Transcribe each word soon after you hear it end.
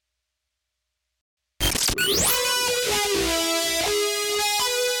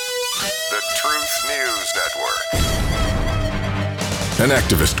Truth News Network. An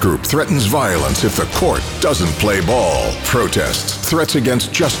activist group threatens violence if the court doesn't play ball. Protests, threats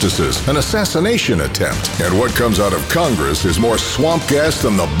against justices, an assassination attempt. And what comes out of Congress is more swamp gas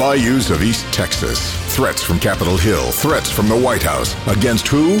than the bayous of East Texas. Threats from Capitol Hill, threats from the White House. Against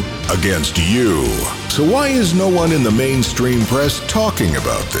who? Against you. So why is no one in the mainstream press talking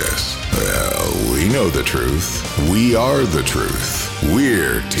about this? Well, we know the truth. We are the truth.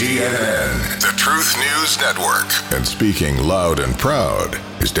 We're TNN, the Truth News Network. And speaking loud and proud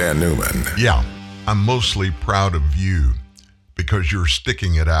is Dan Newman. Yeah, I'm mostly proud of you because you're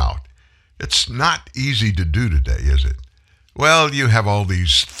sticking it out. It's not easy to do today, is it? Well, you have all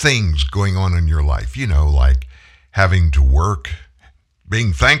these things going on in your life, like having to work,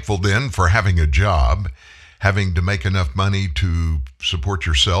 being thankful then for having a job, having to make enough money to support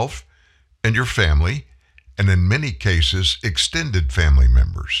yourself and your family, and in many cases, extended family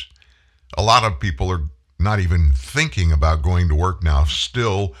members. A lot of people are not even thinking about going to work now.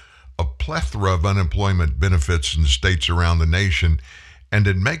 Still, a plethora of unemployment benefits in states around the nation, and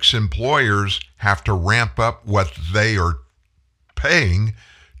it makes employers have to ramp up what they are paying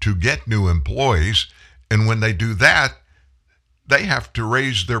to get new employees. And when they do that, they have to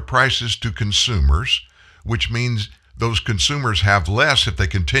raise their prices to consumers, which means those consumers have less if they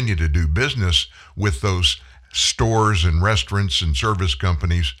continue to do business with those stores and restaurants and service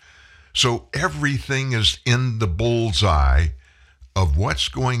companies. So everything is in the bullseye of what's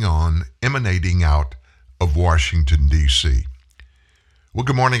going on emanating out of Washington, D.C. Well,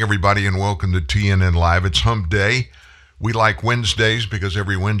 good morning, everybody, and welcome to TNN Live. It's Hump Day. We like Wednesdays because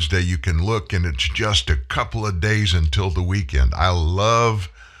every Wednesday you can look and it's just a couple of days until the weekend. I love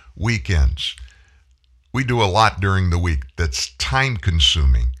weekends. We do a lot during the week that's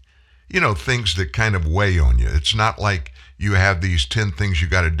time-consuming. Things that kind of weigh on you. It's not like you have these 10 things you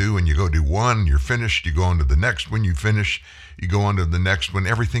got to do and you go do one, you're finished, you go on to the next one, you finish, you go on to the next one.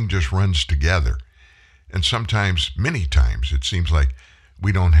 Everything just runs together. And sometimes, many times, it seems like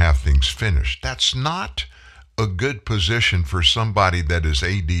we don't have things finished. That's not a good position for somebody that is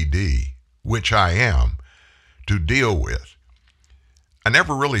ADD, which I am, to deal with. I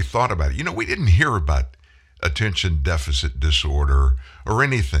never really thought about it. We didn't hear about attention deficit disorder or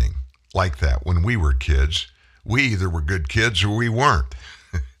anything like that when we were kids. We either were good kids or we weren't.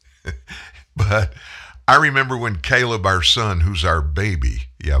 But I remember when Caleb, our son, who's our baby,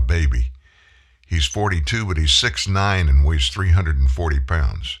 he's 42, but he's 6'9" and weighs 340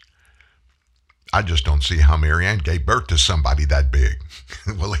 pounds. I just don't see how Marianne gave birth to somebody that big.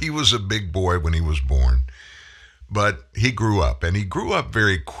 Well, he was a big boy when he was born. But he grew up, and he grew up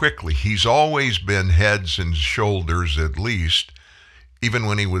very quickly. He's always been heads and shoulders, at least, even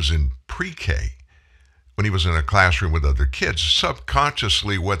when he was in pre-K, when he was in a classroom with other kids.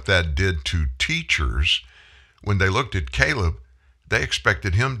 Subconsciously, what that did to teachers, when they looked at Caleb, they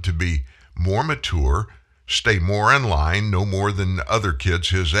expected him to be more mature, stay more in line, no more than other kids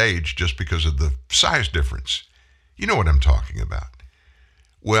his age, just because of the size difference. You know what I'm talking about.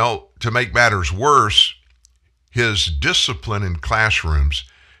 Well, to make matters worse, his discipline in classrooms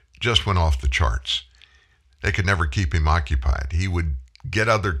just went off the charts. They could never keep him occupied. He would get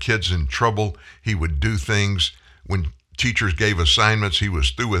other kids in trouble. He would do things. When teachers gave assignments, he was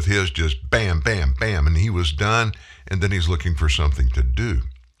through with his, just bam, bam, bam, and he was done, and then he's looking for something to do.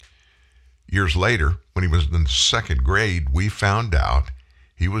 Years later, when he was in the second grade, we found out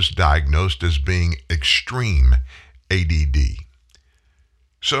he was diagnosed as being extreme ADD.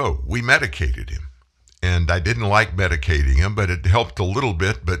 So we medicated him. And I didn't like medicating him, but it helped a little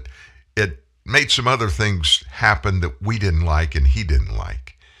bit, but it made some other things happen that we didn't like and he didn't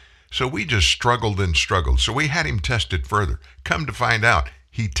like. So we just struggled and struggled. So we had him tested further. Come to find out,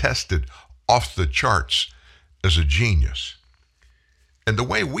 he tested off the charts as a genius. And the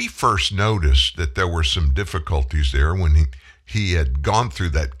way we first noticed that there were some difficulties there when he had gone through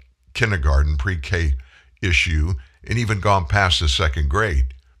that kindergarten pre-K issue and even gone past the second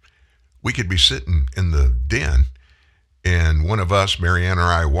grade. We could be sitting in the den, and one of us, Marianne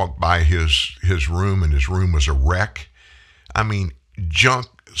or I, walked by his room, and his room was a wreck. I mean, junk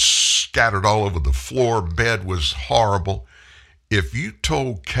scattered all over the floor. Bed was horrible. If you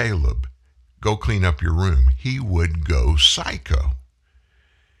told Caleb, go clean up your room, he would go psycho.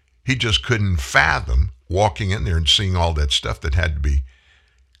 He just couldn't fathom walking in there and seeing all that stuff that had to be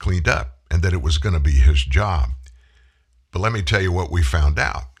cleaned up, and that it was going to be his job. But let me tell you what we found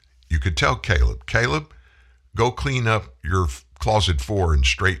out. You could tell Caleb, go clean up your closet 4 and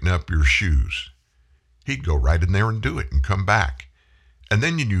straighten up your shoes. He'd go right in there and do it and come back. And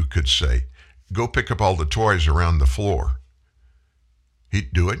then you could say, go pick up all the toys around the floor.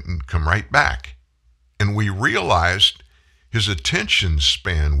 He'd do it and come right back. And we realized his attention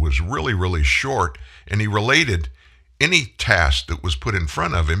span was really, really short, and he related any task that was put in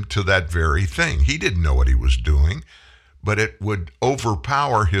front of him to that very thing. He didn't know what he was doing, but it would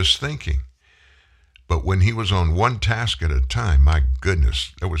overpower his thinking. But when he was on one task at a time, my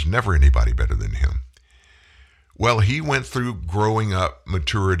goodness, there was never anybody better than him. Well, he went through growing up,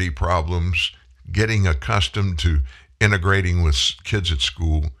 maturity problems, getting accustomed to integrating with kids at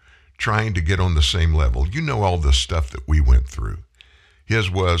school, trying to get on the same level. You know all the stuff that we went through.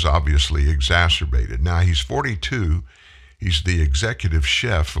 His was obviously exacerbated. Now he's 42. He's the executive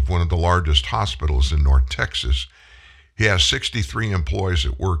chef of one of the largest hospitals in North Texas. He has 63 employees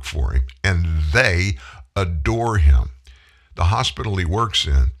that work for him, and they adore him. The hospital he works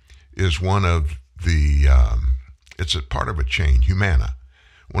in is one of the, it's a part of a chain, Humana,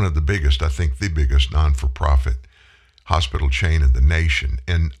 one of the biggest, I think the biggest non-for-profit hospital chain in the nation.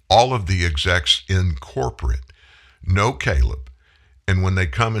 And all of the execs in corporate know Caleb. And when they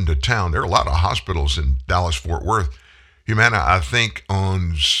come into town, there are a lot of hospitals in Dallas-Fort Worth. Humana, I think,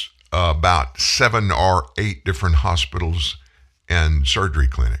 owns about 7 or 8 different hospitals and surgery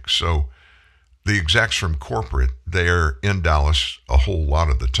clinics. So the execs from corporate, they're in Dallas a whole lot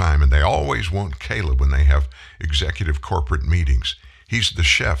of the time, and they always want Caleb when they have executive corporate meetings. He's the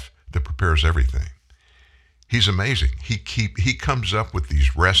chef that prepares everything. He's amazing. He comes up with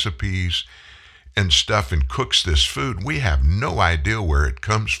these recipes and stuff and cooks this food. We have no idea where it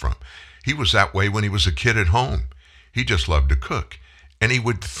comes from. He was that way when he was a kid at home. He just loved to cook. And he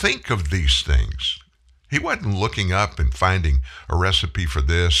would think of these things. He wasn't looking up and finding a recipe for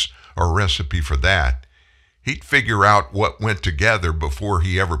this or a recipe for that. He'd figure out what went together before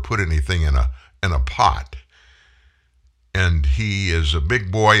he ever put anything in a pot. And he is a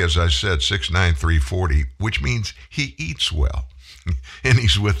big boy, as I said, 6'9", 340, which means he eats well. And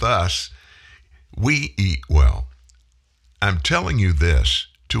he's with us. We eat well. I'm telling you this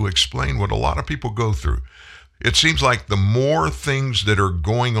to explain what a lot of people go through. It seems like the more things that are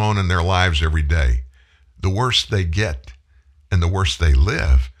going on in their lives every day, the worse they get and the worse they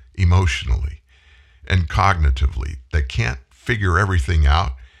live emotionally and cognitively. They can't figure everything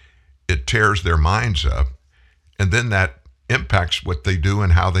out. It tears their minds up. And then that impacts what they do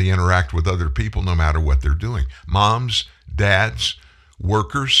and how they interact with other people, no matter what they're doing. Moms, dads,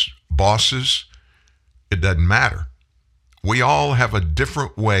 workers, bosses, it doesn't matter. We all have a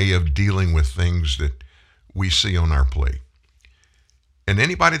different way of dealing with things that we see on our plate. And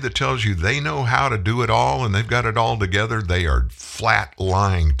anybody that tells you they know how to do it all and they've got it all together, they are flat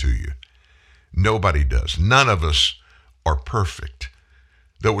lying to you. Nobody does. None of us are perfect.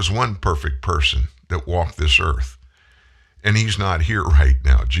 There was one perfect person that walked this earth, and he's not here right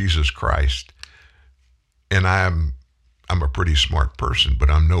now, Jesus Christ. And I'm a pretty smart person, but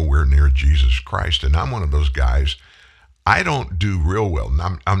I'm nowhere near Jesus Christ. And I'm one of those guys, I don't do real well.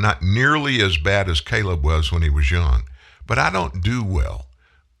 I'm not nearly as bad as Caleb was when he was young, but I don't do well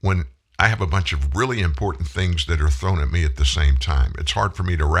when I have a bunch of really important things that are thrown at me at the same time. It's hard for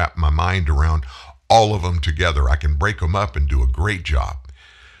me to wrap my mind around all of them together. I can break them up and do a great job.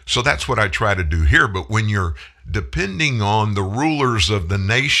 So that's what I try to do here. But when you're depending on the rulers of the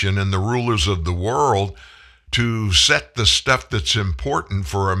nation and the rulers of the world to set the stuff that's important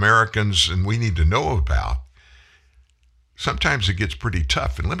for Americans and we need to know about, sometimes it gets pretty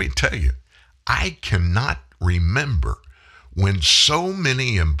tough. And let me tell you, I cannot remember when so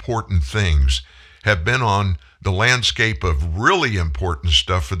many important things have been on the landscape of really important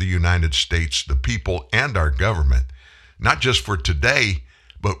stuff for the United States, the people, and our government, not just for today,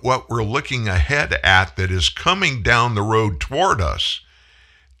 but what we're looking ahead at that is coming down the road toward us,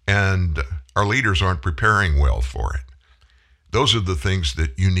 and our leaders aren't preparing well for it. Those are the things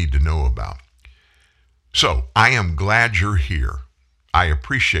that you need to know about. So I am glad you're here. I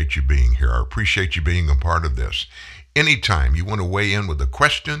appreciate you being here. I appreciate you being a part of this. Anytime you want to weigh in with a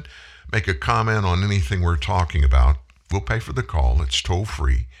question, make a comment on anything we're talking about, we'll pay for the call. It's toll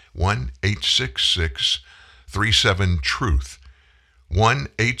free, 1-866-37-TRUTH.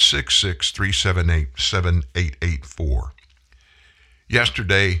 1-866-378-7884.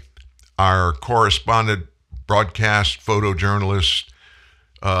 Yesterday, our correspondent, broadcast photojournalist,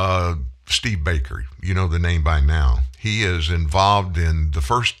 Steve Baker, you know the name by now, he is involved in the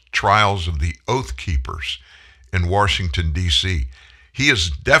first trials of the Oath Keepers in Washington, D.C. He is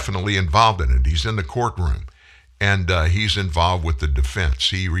definitely involved in it. He's in the courtroom, and he's involved with the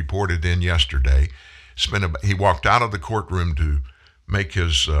defense. He reported in yesterday. He walked out of the courtroom to make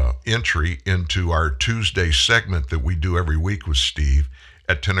his entry into our Tuesday segment that we do every week with Steve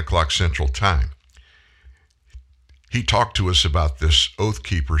at 10 o'clock Central Time. He talked to us about this Oath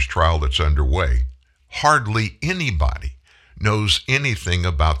Keepers trial that's underway. Hardly anybody knows anything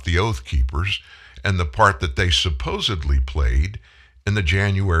about the Oath Keepers and the part that they supposedly played in the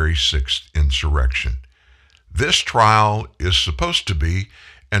January 6th insurrection. This trial is supposed to be,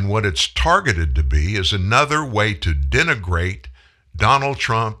 and what it's targeted to be, is another way to denigrate Donald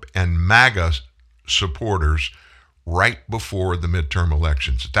Trump and MAGA supporters right before the midterm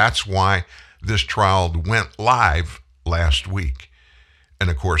elections. That's why this trial went live last week. And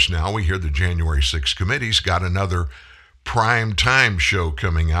of course, now we hear the January 6th committee's got another prime time show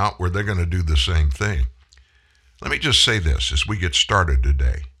coming out where they're going to do the same thing. Let me just say this as we get started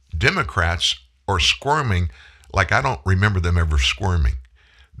today. Democrats are squirming like I don't remember them ever squirming.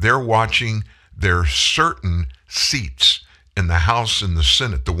 They're watching their certain seats in the House and the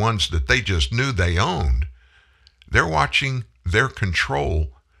Senate, the ones that they just knew they owned. They're watching their control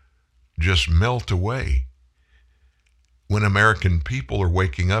just melt away. When American people are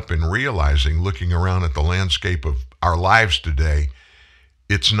waking up and realizing, looking around at the landscape of our lives today,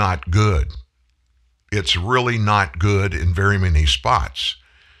 it's not good. It's really not good in very many spots.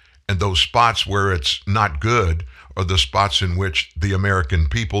 And those spots where it's not good are the spots in which the American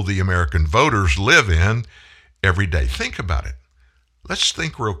people, the American voters live in every day. Think about it. Let's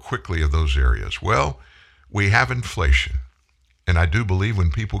think real quickly of those areas. Well, we have inflation. And I do believe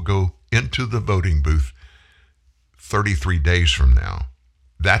when people go into the voting booth 33 days from now,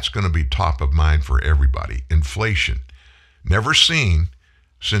 that's going to be top of mind for everybody. Inflation. Never seen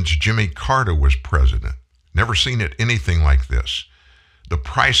since Jimmy Carter was president. Never seen it anything like this. The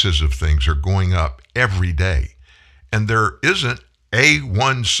prices of things are going up every day. And there isn't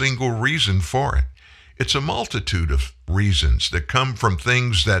one single reason for it. It's a multitude of reasons that come from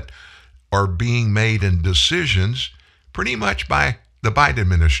things that are being made in decisions pretty much by the Biden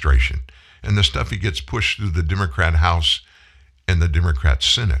administration and the stuff he gets pushed through the Democrat House and the Democrat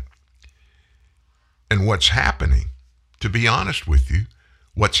Senate. And what's happening, to be honest with you,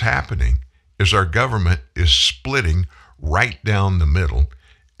 what's happening is our government is splitting right down the middle,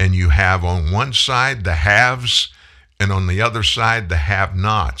 and you have on one side the haves and on the other side the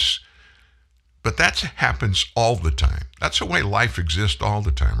have-nots. But that happens all the time. That's the way life exists all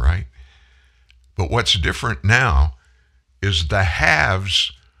the time, right? But what's different now is the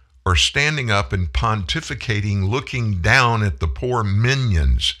haves are standing up and pontificating, looking down at the poor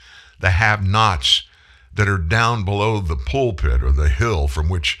minions, the have-nots that are down below the pulpit or the hill from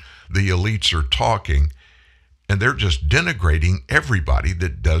which the elites are talking, and they're just denigrating everybody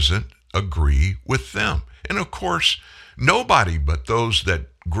that doesn't agree with them. And of course, nobody but those that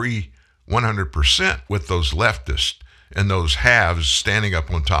agree 100% with those leftists and those haves standing up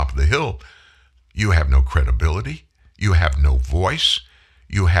on top of the hill. You have no credibility. You have no voice.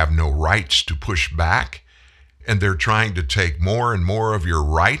 You have no rights to push back. And they're trying to take more and more of your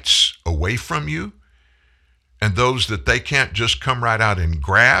rights away from you. And those that they can't just come right out and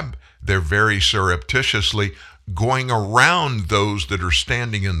grab, they're very surreptitiously going around those that are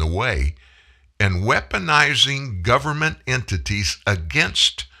standing in the way and weaponizing government entities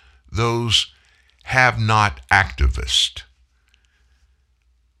against those have-not activists.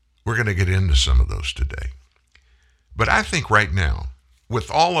 We're going to get into some of those today. But I think right now, with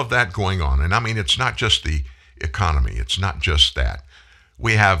all of that going on, and I mean, it's not just the economy, it's not just that.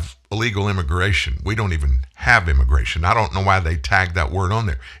 We have illegal immigration. We don't even have immigration. I don't know why they tagged that word on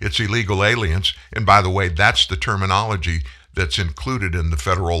there. It's illegal aliens. And by the way, that's the terminology that's included in the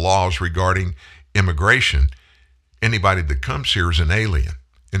federal laws regarding immigration. Anybody that comes here is an alien.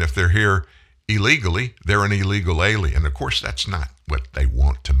 And if they're here illegally, they're an illegal alien. Of course, that's not what they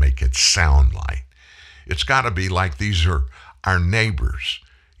want to make it sound like. It's got to be like these are our neighbors,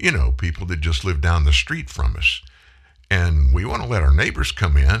 you know, people that just live down the street from us. And we want to let our neighbors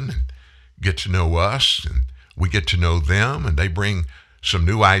come in and get to know us, and we get to know them, and they bring some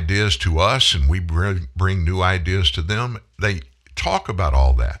new ideas to us, and we bring new ideas to them. They talk about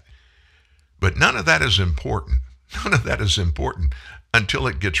all that. But none of that is important. None of that is important until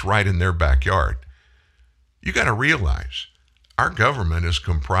it gets right in their backyard. You got to realize our government is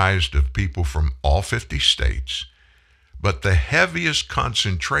comprised of people from all 50 states, but the heaviest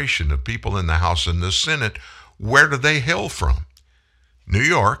concentration of people in the House and the Senate, where do they hail from? New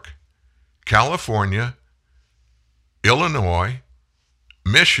York, California, Illinois,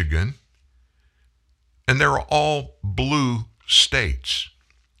 Michigan, and they're all blue states.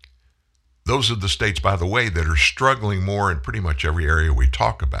 Those are the states, by the way, that are struggling more in pretty much every area we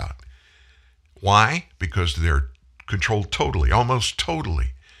talk about. Why? Because they're controlled totally, almost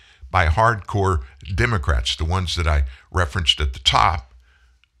totally, by hardcore Democrats, the ones that I referenced at the top.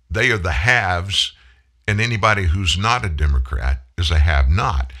 They are the haves, and anybody who's not a Democrat is a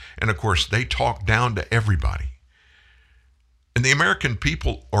have-not. And of course, they talk down to everybody. And the American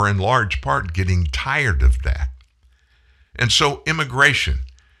people are in large part getting tired of that. And so immigration,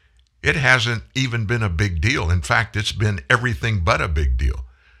 it hasn't even been a big deal. In fact, it's been everything but a big deal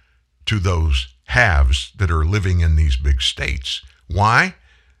to those haves that are living in these big states. Why?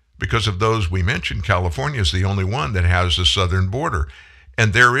 Because of those we mentioned. California is the only one that has a southern border.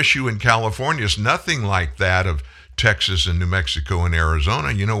 And their issue in California is nothing like that of Texas and New Mexico and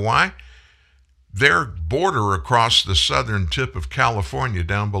Arizona. You know why? Their border across the southern tip of California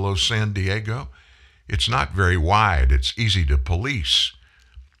down below San Diego, it's not very wide. It's easy to police.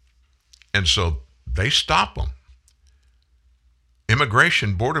 And so they stop them.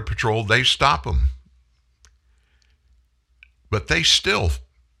 Immigration, Border Patrol, they stop them. But they still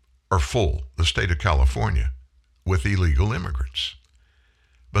are full, the state of California, with illegal immigrants.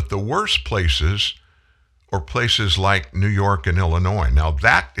 But the worst places are places like New York and Illinois. Now,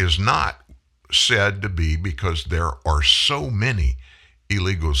 that is not said to be because there are so many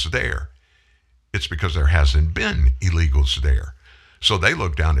illegals there. It's because there hasn't been illegals there. So they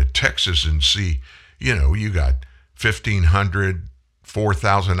look down at Texas and see, you got 1,500,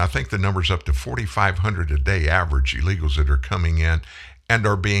 4,000, I think the number's up to 4,500 a day average illegals that are coming in and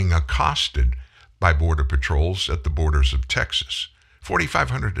are being accosted by Border Patrols at the borders of Texas.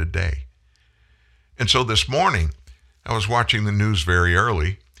 4,500 a day. And so this morning, I was watching the news very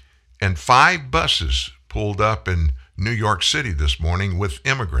early, and 5 buses pulled up in New York City this morning with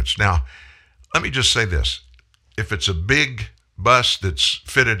immigrants. Now, let me just say this. If it's a big bus that's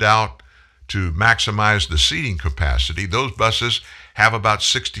fitted out to maximize the seating capacity, those buses have about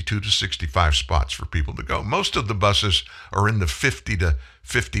 62 to 65 spots for people to go. Most of the buses are in the 50 to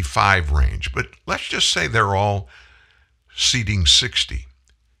 55 range, but let's just say they're all seating 60.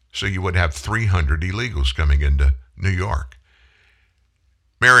 So you would have 300 illegals coming into New York.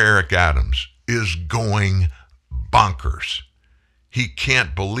 Mayor Eric Adams is going bonkers. He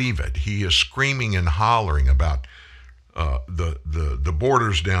can't believe it. He is screaming and hollering about the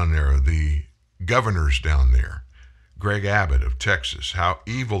borders down there, the governors down there, Greg Abbott of Texas, how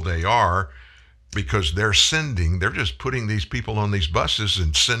evil they are because they're just putting these people on these buses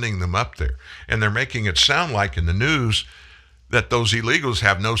and sending them up there. And they're making it sound like in the news that those illegals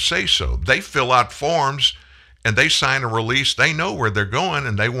have no say-so. They fill out forms and they sign a release. They know where they're going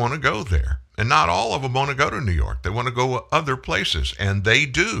and they want to go there. And not all of them want to go to New York. They want to go other places, and they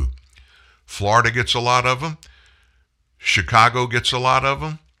do. Florida gets a lot of them. Chicago gets a lot of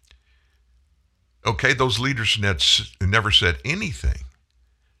them. Okay, those leaders never said anything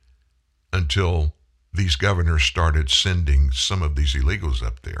until these governors started sending some of these illegals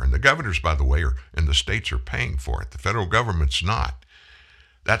up there. And the governors, by the way, and the states are paying for it. The federal government's not.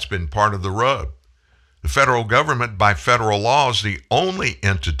 That's been part of the rub. The federal government, by federal law, is the only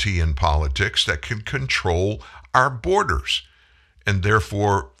entity in politics that can control our borders. And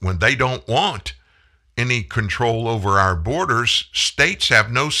therefore, when they don't want any control over our borders, states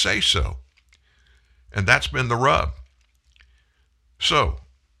have no say-so. And that's been the rub. So,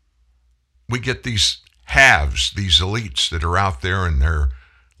 we get these haves, these elites that are out there and they're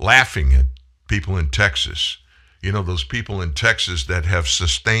laughing at people in Texas. You know, those people in Texas that have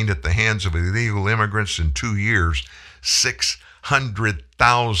sustained at the hands of illegal immigrants in 2 years,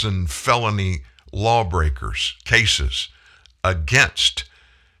 600,000 felony lawbreakers cases against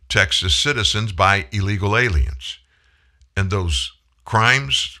Texas citizens by illegal aliens. And those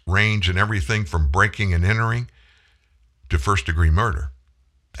crimes range in everything from breaking and entering to first-degree murder.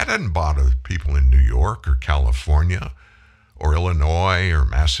 That doesn't bother people in New York or California or Illinois or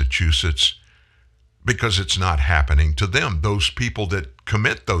Massachusetts because it's not happening to them, those people that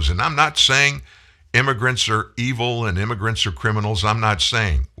commit those. And I'm not saying immigrants are evil and immigrants are criminals. I'm not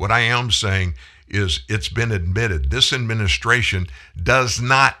saying. What I am saying is it's been admitted. This administration does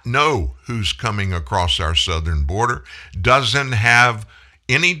not know who's coming across our southern border, doesn't have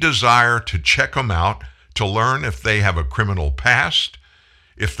any desire to check them out, to learn if they have a criminal past,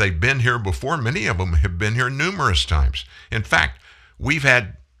 if they've been here before. Many of them have been here numerous times. In fact, we've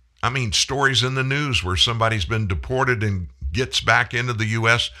had, stories in the news where somebody's been deported and gets back into the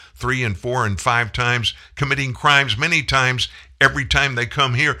U.S. 3 and 4 and 5 times, committing crimes many times every time they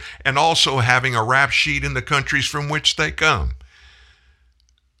come here, and also having a rap sheet in the countries from which they come.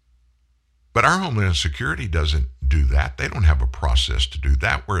 But our Homeland Security doesn't do that. They don't have a process to do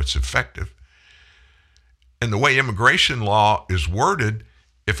that where it's effective. And the way immigration law is worded,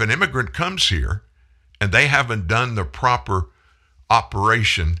 if an immigrant comes here and they haven't done the proper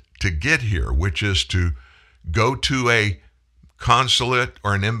operation to get here, which is to go to a consulate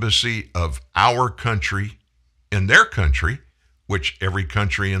or an embassy of our country in their country, which every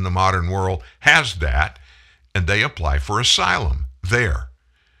country in the modern world has that, and they apply for asylum there.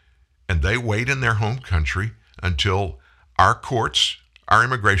 And they wait in their home country until our courts, our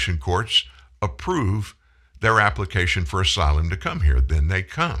immigration courts, approve their application for asylum to come here. Then they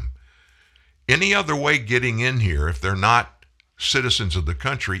come. Any other way getting in here, if they're not citizens of the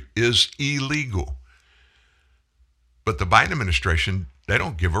country, is illegal. But the Biden administration, they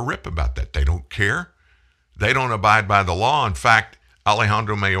don't give a rip about that. They don't care. They don't abide by the law. In fact,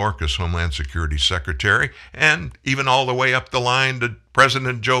 Alejandro Mayorkas, Homeland Security Secretary, and even all the way up the line to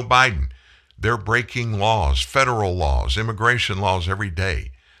President Joe Biden, they're breaking laws, federal laws, immigration laws every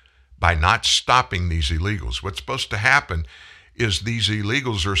day by not stopping these illegals. What's supposed to happen is these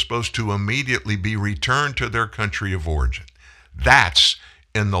illegals are supposed to immediately be returned to their country of origin. That's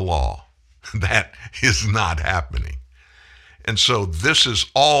in the law. That is not happening. And so this is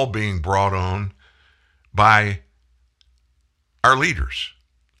all being brought on by our leaders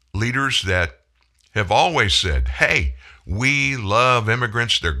that have always said, hey, we love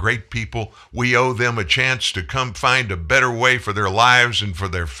immigrants. They're great people. We owe them a chance to come find a better way for their lives and for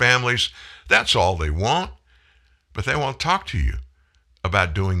their families. That's all they want. But they won't talk to you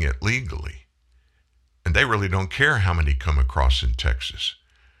about doing it legally. And they really don't care how many come across in Texas.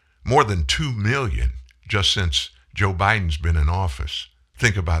 More than 2 million just since Joe Biden's been in office.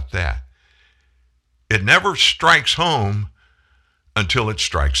 Think about that. It never strikes home until it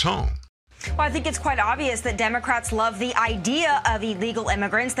strikes home. Well, I think it's quite obvious that Democrats love the idea of illegal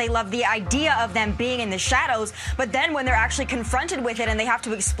immigrants. They love the idea of them being in the shadows. But then when they're actually confronted with it and they have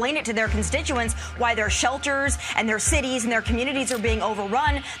to explain it to their constituents why their shelters and their cities and their communities are being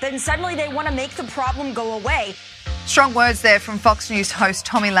overrun, then suddenly they want to make the problem go away. Strong words there from Fox News host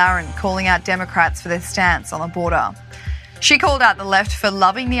Tomi Lahren calling out Democrats for their stance on the border. She called out the left for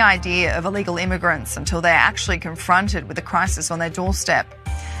loving the idea of illegal immigrants until they're actually confronted with a crisis on their doorstep.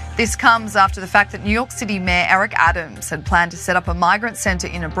 This comes after the fact that New York City Mayor Eric Adams had planned to set up a migrant centre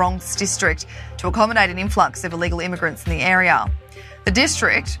in a Bronx district to accommodate an influx of illegal immigrants in the area. The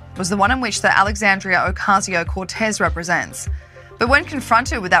district was the one in which the Alexandria Ocasio-Cortez represents. But when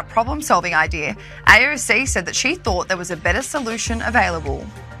confronted with that problem-solving idea, AOC said that she thought there was a better solution available.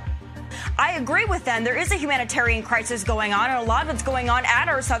 I agree with them. There is a humanitarian crisis going on, and a lot of it's going on at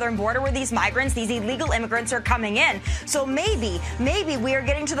our southern border where these migrants, these illegal immigrants are coming in. So maybe we are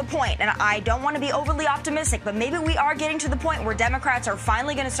getting to the point, and I don't want to be overly optimistic, but maybe we are getting to the point where Democrats are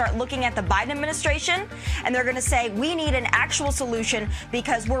finally going to start looking at the Biden administration, and they're going to say, we need an actual solution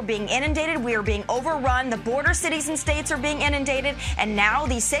because we're being inundated, we are being overrun, the border cities and states are being inundated, and now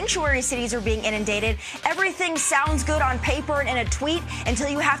these sanctuary cities are being inundated. Everything sounds good on paper and in a tweet until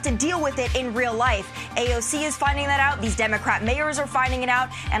you have to deal with it in real life. AOC is finding that out. These Democrat mayors are finding it out.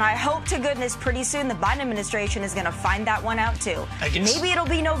 And I hope to goodness pretty soon the Biden administration is going to find that one out too. Maybe it'll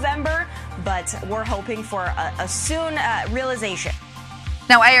be November, but we're hoping for a soon realization.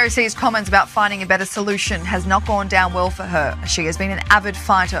 Now, AOC's comments about finding a better solution has not gone down well for her. She has been an avid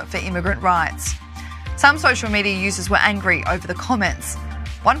fighter for immigrant rights. Some social media users were angry over the comments.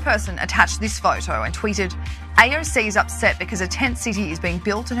 One person attached this photo and tweeted, AOC is upset because a tent city is being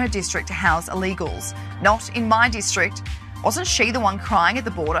built in her district to house illegals. Not in my district. Wasn't she the one crying at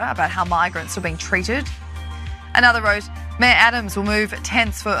the border about how migrants were being treated? Another wrote, Mayor Adams will move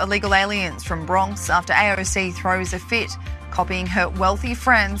tents for illegal aliens from Bronx after AOC throws a fit, copying her wealthy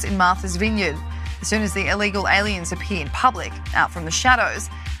friends in Martha's Vineyard. As soon as the illegal aliens appear in public, out from the shadows,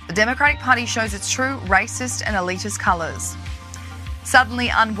 the Democratic Party shows its true racist and elitist colours. Suddenly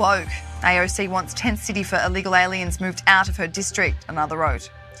unwoke. AOC wants tent city for illegal aliens moved out of her district, another wrote.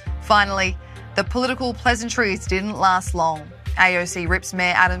 Finally, the political pleasantries didn't last long. AOC rips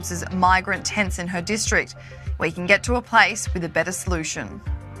Mayor Adams' migrant tents in her district. We can get to a place with a better solution.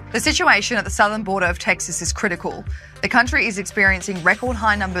 The situation at the southern border of Texas is critical. The country is experiencing record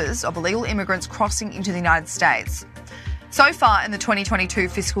high numbers of illegal immigrants crossing into the United States. So far in the 2022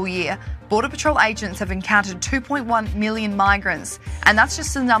 fiscal year, Border Patrol agents have encountered 2.1 million migrants, and that's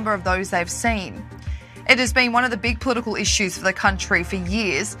just the number of those they've seen. It has been one of the big political issues for the country for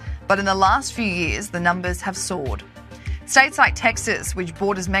years, but in the last few years, the numbers have soared. States like Texas, which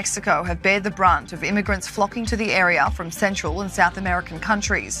borders Mexico, have bared the brunt of immigrants flocking to the area from Central and South American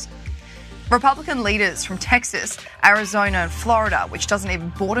countries. Republican leaders from Texas, Arizona and Florida, which doesn't even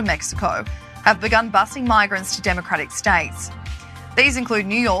border Mexico, have begun busing migrants to Democratic states. These include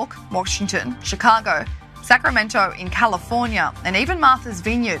New York, Washington, Chicago, Sacramento in California, and even Martha's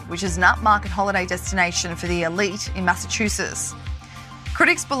Vineyard, which is an upmarket holiday destination for the elite in Massachusetts.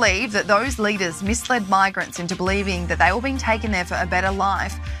 Critics believe that those leaders misled migrants into believing that they were being taken there for a better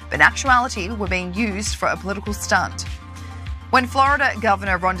life, but in actuality were being used for a political stunt. When Florida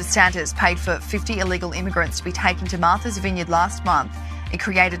Governor Ron DeSantis paid for 50 illegal immigrants to be taken to Martha's Vineyard last month, it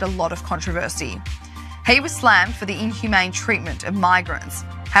created a lot of controversy. He was slammed for the inhumane treatment of migrants.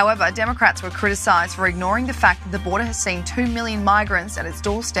 However, Democrats were criticised for ignoring the fact that the border has seen 2 million migrants at its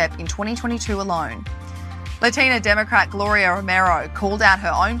doorstep in 2022 alone. Latina Democrat Gloria Romero called out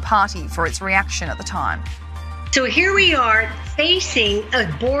her own party for its reaction at the time. So here we are facing a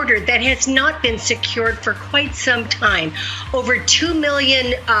border that has not been secured for quite some time. Over 2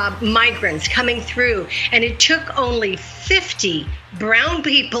 million migrants coming through, and it took only 50 brown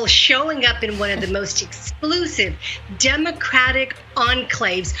people showing up in one of the most exclusive Democratic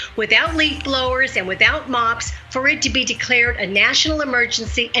enclaves without leaf blowers and without mops for it to be declared a national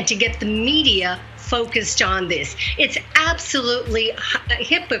emergency and to get the media focused on this. It's absolutely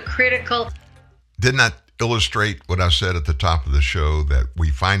hypocritical. Didn't that illustrate what I said at the top of the show, that we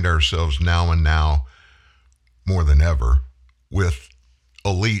find ourselves now more than ever with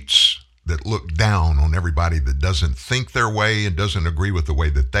elites that look down on everybody that doesn't think their way and doesn't agree with the way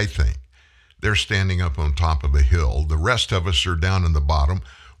that they think? They're standing up on top of a hill. The rest of us are down in the bottom.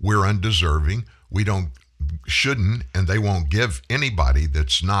 We're undeserving. We shouldn't, and they won't give anybody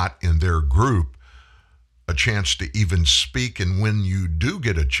that's not in their group a chance to even speak. And when you do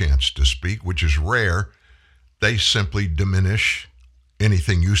get a chance to speak, which is rare, they simply diminish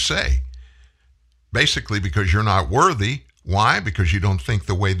anything you say. Basically because you're not worthy. Why? Because you don't think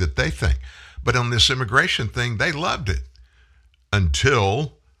the way that they think. But on this immigration thing, they loved it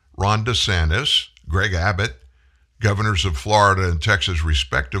until Ron DeSantis, Greg Abbott, governors of Florida and Texas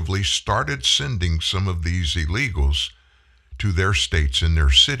respectively, started sending some of these illegals to their states and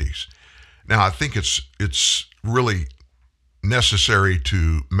their cities. Now, I think it's really necessary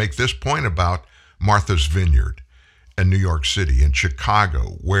to make this point about Martha's Vineyard and New York City and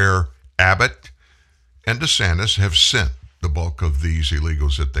Chicago, where Abbott and DeSantis have sent the bulk of these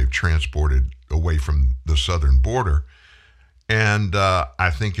illegals that they've transported away from the southern border. And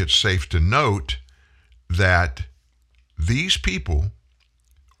I think it's safe to note that these people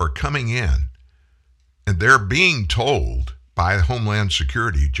are coming in and they're being told by Homeland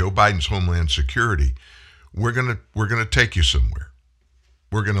Security, Joe Biden's Homeland Security, we're gonna take you somewhere.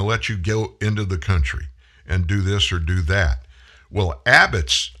 We're going to let you go into the country and do this or do that. Well,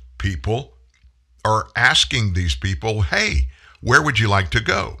 Abbott's people are asking these people, hey, where would you like to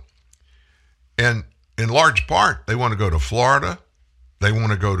go? And in large part, they want to go to Florida. They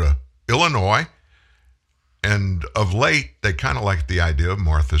want to go to Illinois. And of late, they kind of like the idea of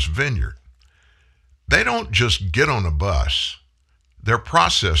Martha's Vineyard. They don't just get on a bus. They're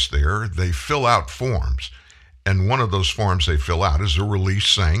processed there. They fill out forms. And one of those forms they fill out is a release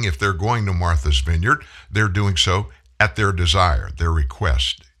saying if they're going to Martha's Vineyard, they're doing so at their desire, their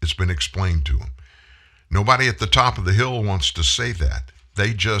request. It's been explained to them. Nobody at the top of the hill wants to say that.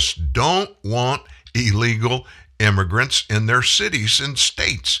 They just don't want illegal immigrants in their cities and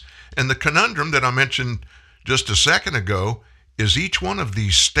states. And the conundrum that I mentioned just a second ago is each one of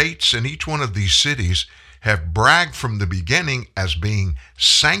these states and each one of these cities have bragged from the beginning as being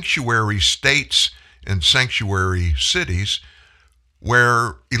sanctuary states and sanctuary cities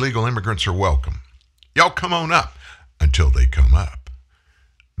where illegal immigrants are welcome. Y'all come on up. Until they come up.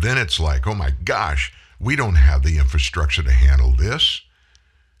 Then it's like, oh my gosh, we don't have the infrastructure to handle this.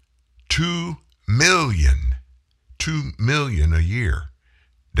 2 million a year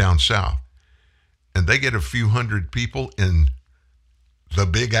down south. And they get a few hundred people in the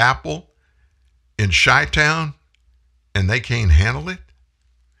Big Apple, in Chi-Town, and they can't handle it.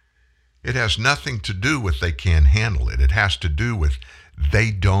 It has nothing to do with they can't handle it. It has to do with they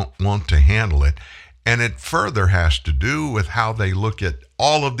don't want to handle it. And it further has to do with how they look at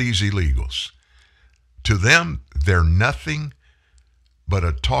all of these illegals. To them, they're nothing but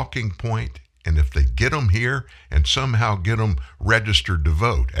a talking point. And if they get them here and somehow get them registered to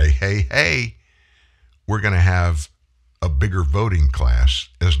vote, hey, we're going to have a bigger voting class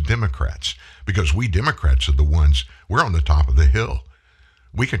as Democrats. Because we Democrats are the ones, we're on the top of the hill.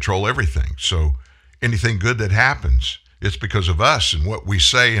 We control everything. So anything good that happens, it's because of us and what we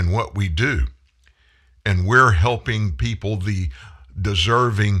say and what we do. And we're helping people, the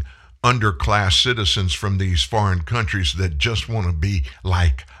deserving underclass citizens from these foreign countries that just want to be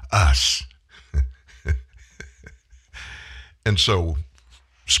like us. And so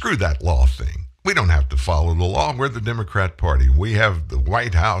screw that law thing. We don't have to follow the law. We're the Democrat Party. We have the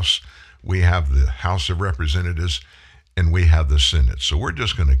White House, we have the House of Representatives, and we have the Senate. So we're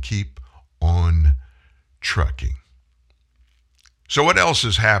just going to keep on trucking. So what else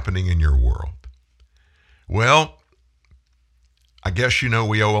is happening in your world? Well, I guess you know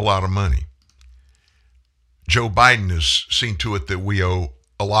we owe a lot of money. Joe Biden has seen to it that we owe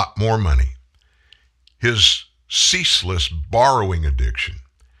a lot more money. His ceaseless borrowing addiction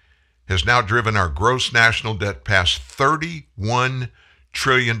has now driven our gross national debt past $31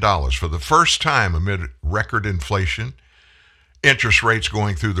 trillion for the first time amid record inflation, interest rates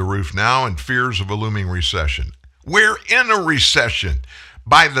going through the roof now, and fears of a looming recession. We're in a recession.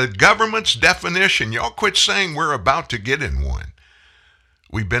 By the government's definition, y'all quit saying we're about to get in one.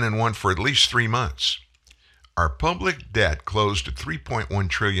 We've been in one for at least 3 months. Our public debt closed at $3.1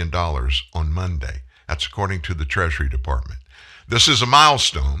 trillion on Monday. That's according to the Treasury Department. This is a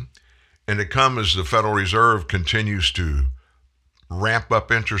milestone, and it comes as the Federal Reserve continues to ramp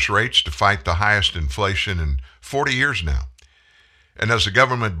up interest rates to fight the highest inflation in 40 years now. And as the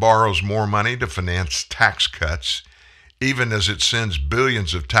government borrows more money to finance tax cuts, even as it sends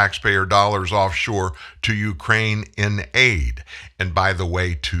billions of taxpayer dollars offshore to Ukraine in aid. And by the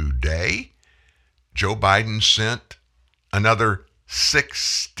way, today, Joe Biden sent another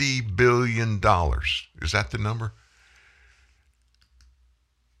 $60 billion. Is that the number?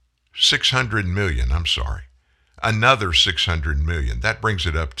 600 million, I'm sorry. Another 600 million. That brings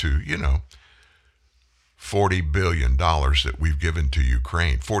it up to, $40 billion that we've given to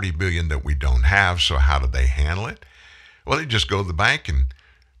Ukraine. $40 billion that we don't have, so how do they handle it? Well, they just go to the bank and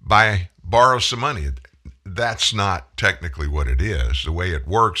borrow some money. That's not technically what it is. The way it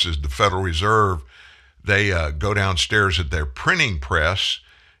works is the Federal Reserve, they go downstairs at their printing press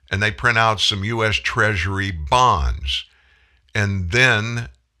and they print out some U.S. Treasury bonds. And then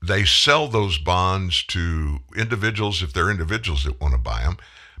they sell those bonds to individuals if they're individuals that want to buy them.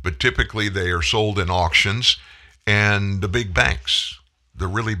 But typically they are sold in auctions, and the big banks, the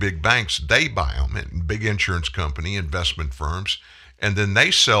really big banks, they buy them, and big insurance company, investment firms, and then they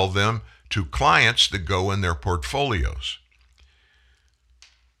sell them to clients that go in their portfolios.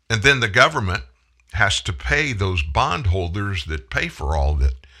 And then the government has to pay those bondholders that pay for all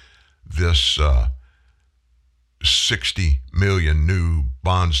that, this 60 million new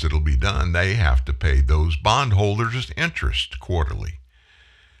bonds that'll be done. They have to pay those bondholders interest quarterly.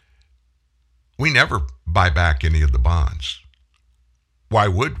 We never buy back any of the bonds. Why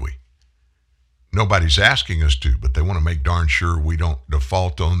would we? Nobody's asking us to, but they want to make darn sure we don't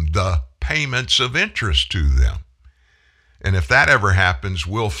default on the payments of interest to them. And if that ever happens,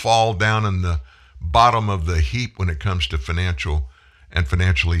 we'll fall down in the bottom of the heap when it comes to financial and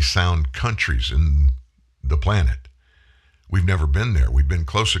financially sound countries in the planet. We've never been there. We've been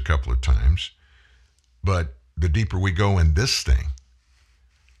close a couple of times, but the deeper we go in this thing,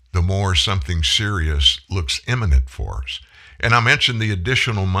 the more something serious looks imminent for us. And I mentioned the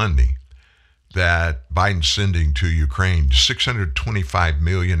additional money that Biden's sending to Ukraine, $625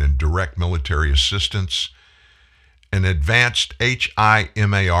 million in direct military assistance, and advanced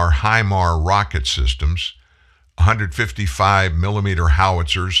HIMAR rocket systems, 155 millimeter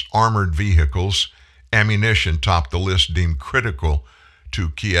howitzers, armored vehicles, ammunition topped the list deemed critical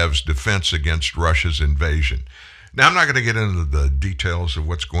to Kiev's defense against Russia's invasion. Now, I'm not going to get into the details of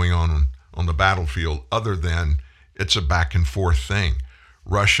what's going on the battlefield other than it's a back and forth thing.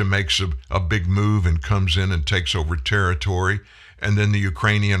 Russia makes a big move and comes in and takes over territory, and then the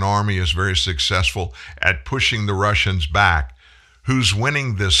Ukrainian army is very successful at pushing the Russians back. Who's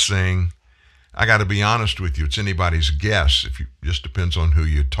winning this thing? I got to be honest with you, it's anybody's guess. Just depends on who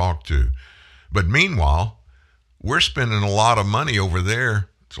you talk to. But meanwhile, we're spending a lot of money over there.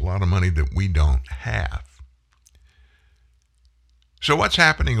 It's a lot of money that we don't have. So what's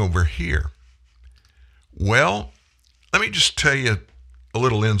happening over here? Well, let me just tell you a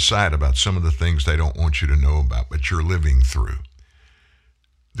little insight about some of the things they don't want you to know about, but you're living through.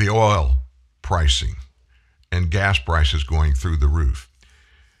 The oil pricing and gas prices going through the roof.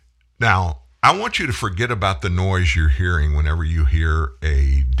 Now, I want you to forget about the noise you're hearing whenever you hear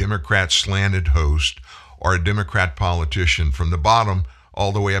a Democrat slanted host or a Democrat politician from the bottom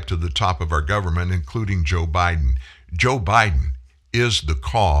all the way up to the top of our government, including Joe Biden. Joe Biden is the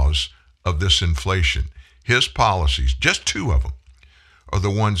cause of this inflation. His policies, just two of them, are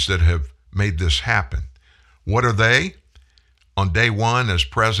the ones that have made this happen. What are they? On day one as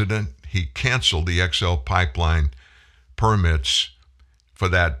president, he canceled the XL pipeline permits for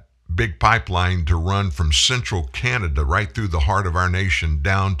that big pipeline to run from central Canada right through the heart of our nation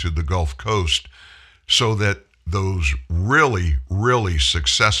down to the Gulf Coast, so that those really, really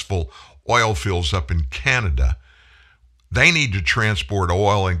successful oil fields up in Canada, they need to transport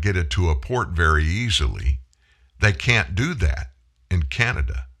oil and get it to a port very easily. They can't do that in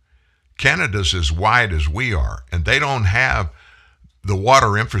Canada. Canada's as wide as we are, and they don't have the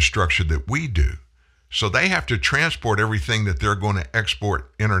water infrastructure that we do. So they have to transport everything that they're going to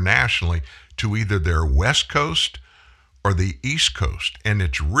export internationally to either their West Coast or the East Coast. And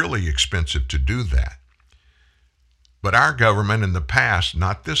it's really expensive to do that. But our government in the past,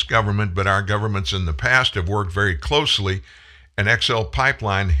 not this government, but our governments in the past have worked very closely. And XL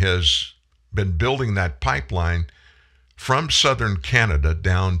Pipeline has been building that pipeline from southern Canada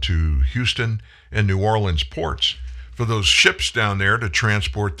down to Houston and New Orleans ports for those ships down there to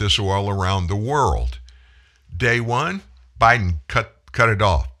transport this oil around the world. Day one, Biden cut it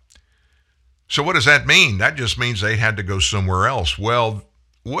off. So what does that mean? That just means they had to go somewhere else. Well,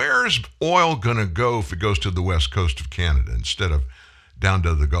 where's oil going to go if it goes to the west coast of Canada instead of down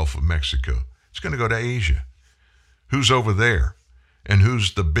to the Gulf of Mexico? It's going to go to Asia. Who's over there? And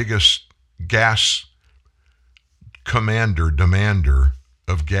who's the biggest gas demander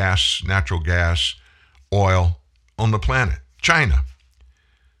of gas, natural gas, oil on the planet? China.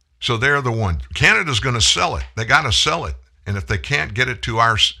 So they're the one. Canada's going to sell it. They got to sell it. And if they can't get it to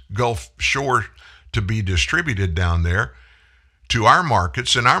our Gulf shore to be distributed down there to our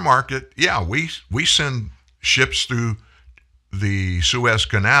markets, in our market, yeah, we send ships through the Suez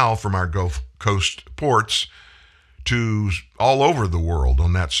Canal from our Gulf Coast ports to all over the world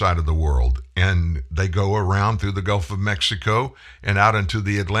on that side of the world. And they go around through the Gulf of Mexico and out into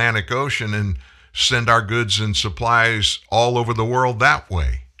the Atlantic Ocean and send our goods and supplies all over the world that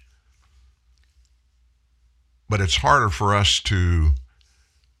way. But it's harder for us to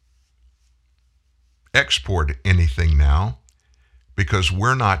export anything now because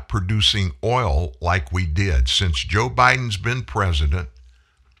we're not producing oil like we did. Since Joe Biden's been president,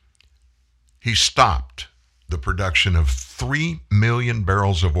 he stopped the production of 3 million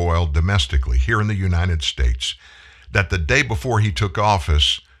barrels of oil domestically here in the United States. That the day before he took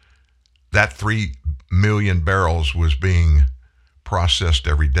office, that 3 million barrels was being processed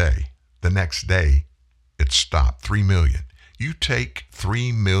every day. The next day, it stopped. 3 million. You take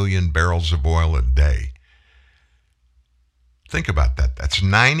 3 million barrels of oil a day. Think about that. That's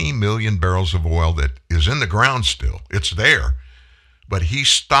 90 million barrels of oil that is in the ground still. It's there. But he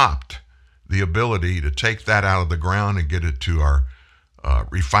stopped the ability to take that out of the ground and get it to our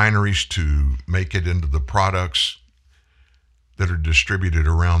refineries to make it into the products that are distributed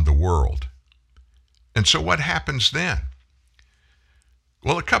around the world. And so what happens then?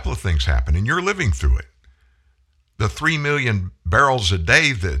 Well, a couple of things happen, and you're living through it. The 3 million barrels a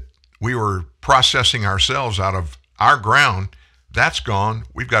day that we were processing ourselves out of our ground, that's gone.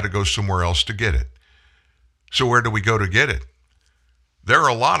 We've got to go somewhere else to get it. So where do we go to get it? There are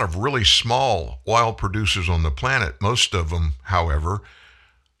a lot of really small oil producers on the planet. Most of them, however,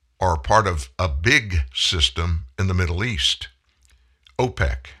 are part of a big system in the Middle East,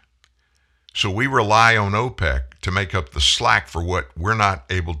 OPEC. So we rely on OPEC to make up the slack for what we're not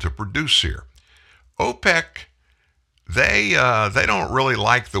able to produce here. OPEC, they don't really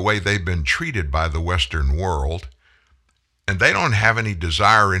like the way they've been treated by the Western world, and they don't have any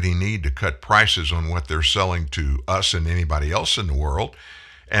desire or any need to cut prices on what they're selling to us and anybody else in the world.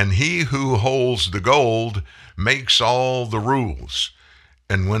 And he who holds the gold makes all the rules.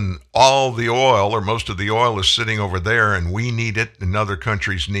 And when all the oil or most of the oil is sitting over there and we need it and other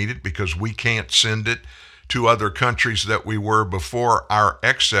countries need it because we can't send it to other countries that we were before our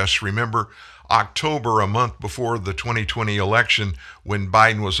excess. Remember, October, a month before the 2020 election, when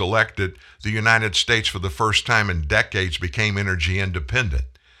Biden was elected, the United States for the first time in decades became energy independent.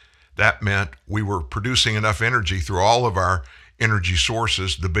 That meant we were producing enough energy through all of our energy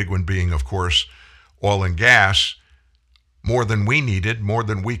sources, the big one being, of course, oil and gas, more than we needed, more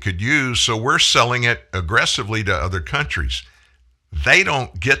than we could use, so we're selling it aggressively to other countries. They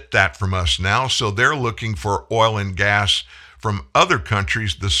don't get that from us now, so they're looking for oil and gas from other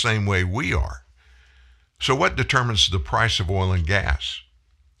countries the same way we are. So what determines the price of oil and gas?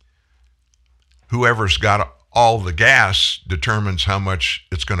 Whoever's got all the gas determines how much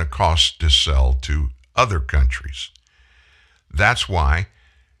it's going to cost to sell to other countries. That's why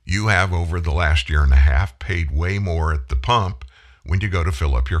you have, over the last year and a half, paid way more at the pump when you go to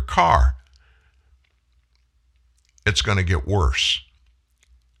fill up your car. It's going to get worse.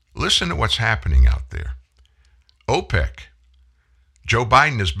 Listen to what's happening out there. OPEC, Joe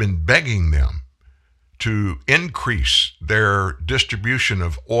Biden has been begging them to increase their distribution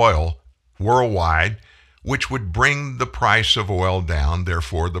of oil worldwide, which would bring the price of oil down,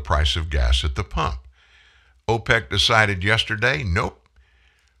 therefore the price of gas at the pump. OPEC decided yesterday, nope,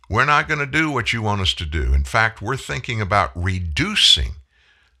 we're not going to do what you want us to do. In fact, we're thinking about reducing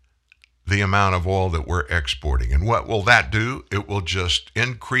the amount of oil that we're exporting. And what will that do? It will just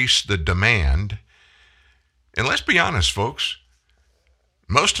increase the demand. And let's be honest, folks,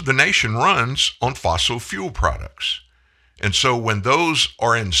 most of the nation runs on fossil fuel products. And so when those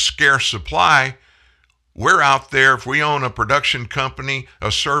are in scarce supply, we're out there, if we own a production company,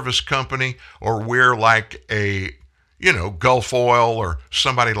 a service company, or we're like a, Gulf Oil or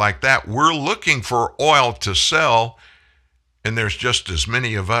somebody like that, we're looking for oil to sell. And there's just as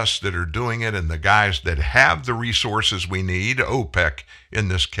many of us that are doing it, and the guys that have the resources we need, OPEC in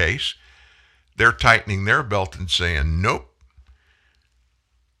this case, they're tightening their belt and saying, nope,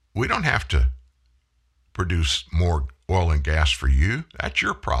 we don't have to produce more oil and gas for you. That's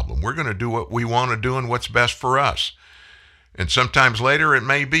your problem. We're going to do what we want to do and what's best for us. And sometimes later it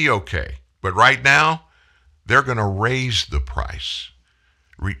may be okay. But right now, they're going to raise the price.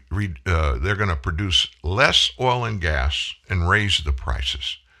 They're going to produce less oil and gas and raise the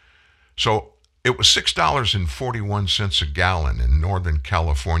prices. So it was $6.41 a gallon in Northern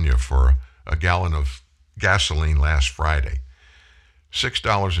California for a gallon of gasoline last Friday.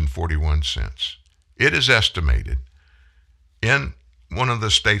 $6.41. It is estimated in one of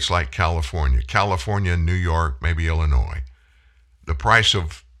the states like California, New York, maybe Illinois, the price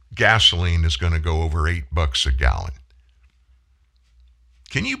of gasoline is going to go over $8 a gallon.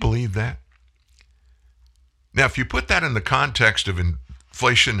 Can you believe that? Now, if you put that in the context of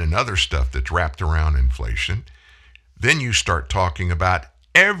inflation and other stuff that's wrapped around inflation, then you start talking about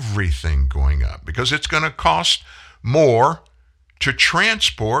everything going up because it's going to cost more to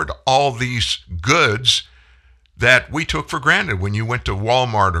transport all these goods that we took for granted when you went to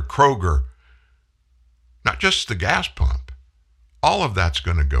Walmart or Kroger. Not just the gas pump. All of that's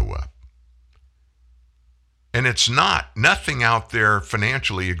going to go up. And nothing out there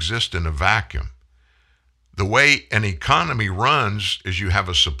financially exists in a vacuum. The way an economy runs is you have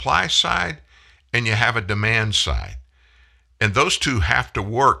a supply side and you have a demand side. And those two have to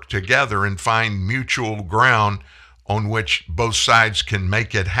work together and find mutual ground on which both sides can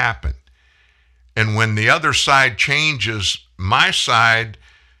make it happen. And when the other side changes my side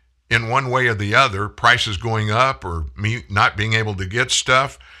in one way or the other, prices going up or me not being able to get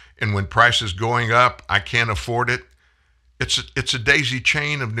stuff, and when prices going up, I can't afford it, it's a daisy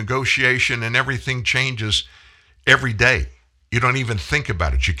chain of negotiation and everything changes every day. You don't even think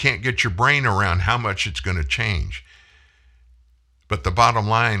about it. You can't get your brain around how much it's going to change. But the bottom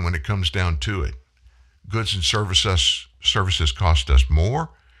line when it comes down to it, goods and services cost us more.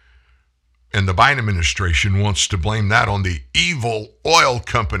 And the Biden administration wants to blame that on the evil oil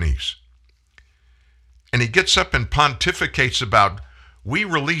companies. And he gets up and pontificates about, we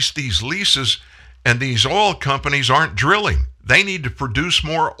release these leases and these oil companies aren't drilling. They need to produce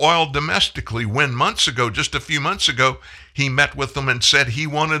more oil domestically. When just a few months ago, he met with them and said he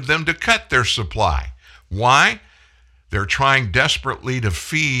wanted them to cut their supply. Why? They're trying desperately to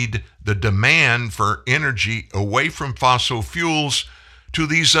feed the demand for energy away from fossil fuels to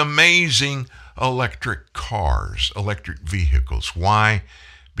these amazing electric cars, electric vehicles. Why?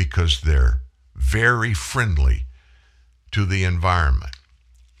 Because they're very friendly to the environment.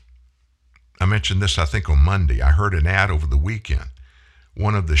 I mentioned this, I think, on Monday. I heard an ad over the weekend.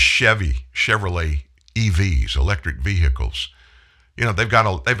 One of the Chevrolet EVs, electric vehicles. They've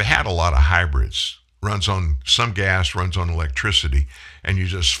had a lot of hybrids. Runs on some gas, runs on electricity, and you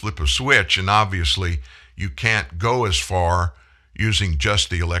just flip a switch, and obviously you can't go as far using just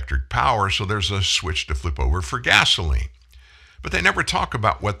the electric power, so there's a switch to flip over for gasoline. But they never talk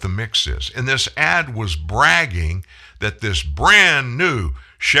about what the mix is. And this ad was bragging that this brand new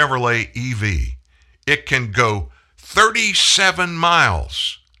Chevrolet EV, it can go 37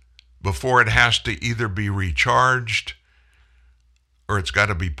 miles before it has to either be recharged or it's got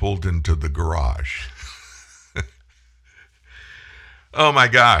to be pulled into the garage. Oh my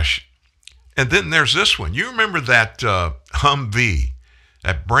gosh. And then there's this one. You remember that Humvee,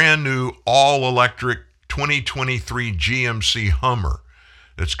 that brand new all-electric 2023 GMC Hummer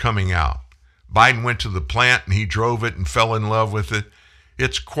that's coming out. Biden went to the plant and he drove it and fell in love with it.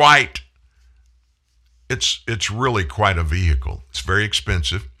 It's really quite a vehicle. It's very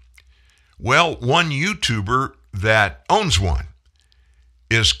expensive. Well, one YouTuber that owns one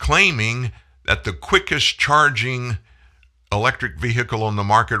is claiming that the quickest charging electric vehicle on the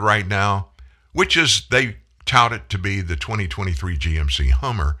market right now, which is, they tout it to be the 2023 GMC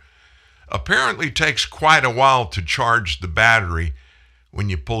Hummer, apparently takes quite a while to charge the battery when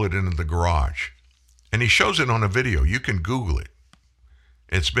you pull it into the garage. And he shows it on a video. You can Google it.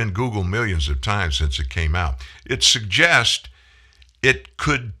 It's been Googled millions of times since it came out. It suggests it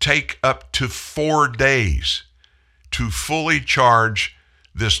could take up to 4 days to fully charge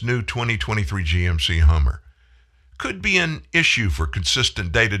this new 2023 GMC Hummer. Could be an issue for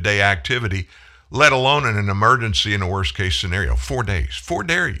consistent day-to-day activity let alone in an emergency in a worst case scenario. 4 days. 4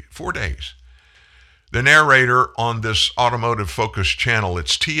 days. The narrator on this automotive focused channel,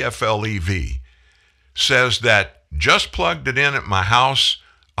 it's TFLEV, says that just plugged it in at my house,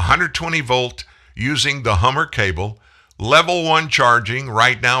 120 volt using the Hummer cable, level 1 charging.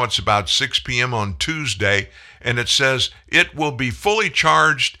 Right now it's about 6 p.m. on Tuesday, and it says it will be fully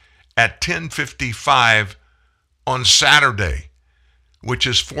charged at 10:55 on Saturday, which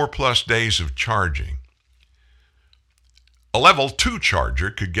is 4+ days of charging. A level 2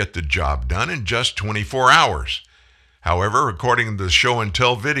 charger could get the job done in just 24 hours. However, according to the show and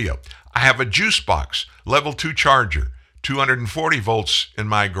tell video, I have a juice box, level 2 charger, 240 volts in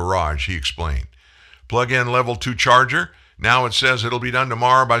my garage, he explained. Plug in level 2 charger. Now it says it'll be done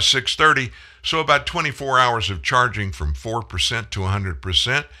tomorrow by 6:30, so about 24 hours of charging from 4% to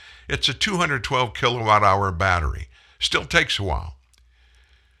 100%. It's a 212 kilowatt hour battery. Still takes a while.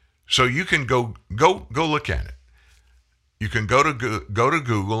 So you can go look at it. You can go to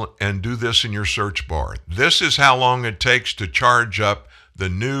Google and do this in your search bar. This is how long it takes to charge up the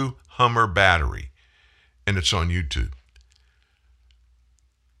new Hummer battery, and it's on YouTube.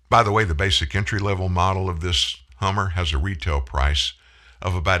 By the way, the basic entry-level model of this Hummer has a retail price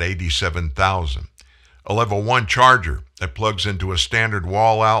of about $87,000. A level 1 charger that plugs into a standard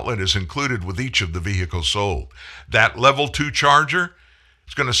wall outlet is included with each of the vehicles sold. That level 2 charger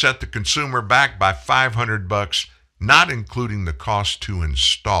is going to set the consumer back by $500, not including the cost to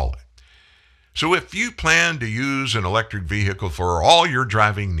install it. So if you plan to use an electric vehicle for all your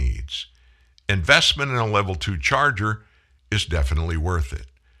driving needs, investment in a level 2 charger is definitely worth it.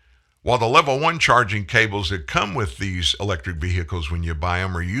 While the level 1 charging cables that come with these electric vehicles when you buy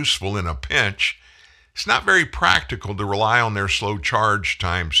them are useful in a pinch, it's not very practical to rely on their slow charge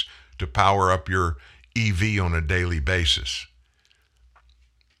times to power up your EV on a daily basis.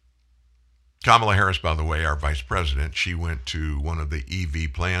 Kamala Harris, by the way, our vice president, she went to one of the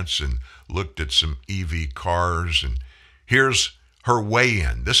EV plants and looked at some EV cars, and here's her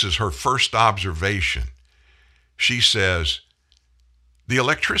weigh-in. This is her first observation. She says, the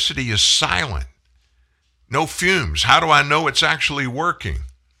electricity is silent. No fumes. How do I know it's actually working?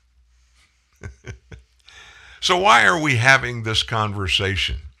 So why are we having this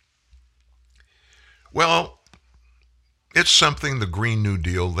conversation? Well, it's something the Green New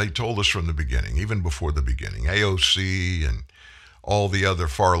Deal, they told us from the beginning, even before the beginning. AOC and all the other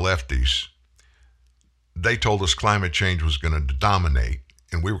far lefties, they told us climate change was going to dominate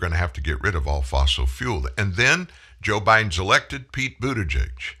and we were going to have to get rid of all fossil fuel. And then Joe Biden's elected, Pete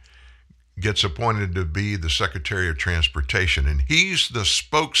Buttigieg gets appointed to be the Secretary of Transportation, and he's the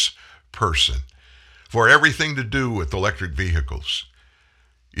spokesperson for everything to do with electric vehicles.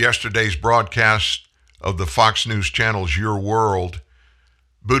 Yesterday's broadcast of the Fox News Channel's Your World,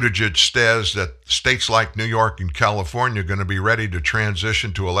 Buttigieg says that states like New York and California are going to be ready to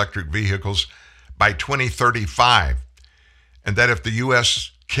transition to electric vehicles by 2035, and that if the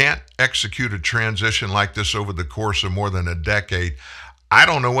U.S. can't execute a transition like this over the course of more than a decade, I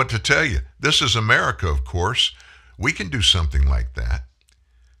don't know what to tell you. This is America, of course. We can do something like that.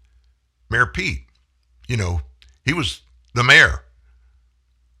 Mayor Pete, he was the mayor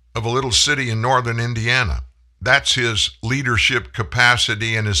of a little city in northern Indiana. That's his leadership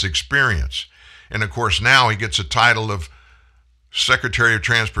capacity and his experience. And of course, now he gets a title of Secretary of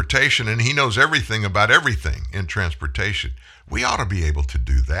Transportation, and he knows everything about everything in transportation. We ought to be able to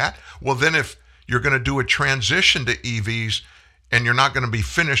do that. Well, then if you're going to do a transition to EVs and you're not going to be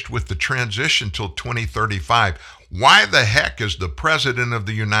finished with the transition till 2035, why the heck is the President of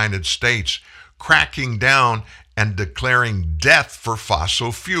the United States cracking down and declaring death for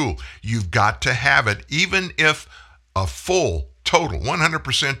fossil fuel? You've got to have it, even if a full, total,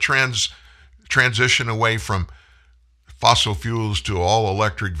 100% transition away from fossil fuels to all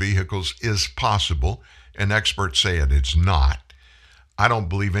electric vehicles is possible, and experts say it's not. I don't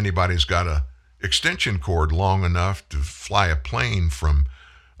believe anybody's got a extension cord long enough to fly a plane from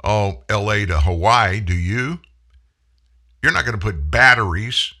LA to Hawaii, do you? You're not going to put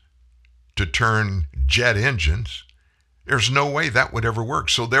batteries to turn jet engines. There's no way that would ever work.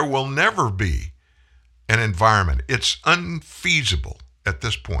 So there will never be an environment. It's unfeasible at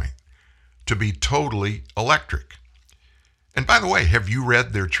this point to be totally electric. And by the way, have you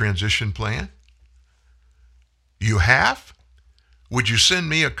read their transition plan? You have? Would you send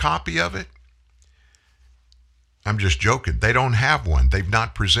me a copy of it? I'm just joking. They don't have one. They've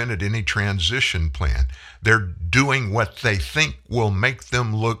not presented any transition plan. They're doing what they think will make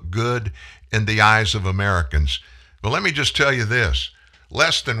them look good in the eyes of Americans. But let me just tell you this.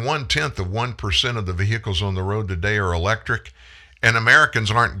 Less than 1/10 of 1% of the vehicles on the road today are electric, And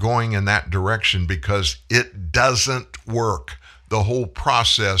Americans aren't going in that direction because it doesn't work. The whole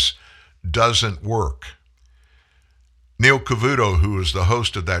process doesn't work. Neil Cavuto, who was the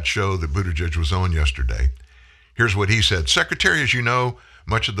host of that show that Buttigieg was on yesterday, here's what he said. Secretary, as you know,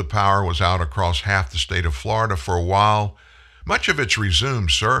 much of the power was out across half the state of Florida for a while. Much of it's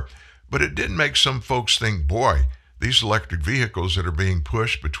resumed, sir, but it did make some folks think, boy, these electric vehicles that are being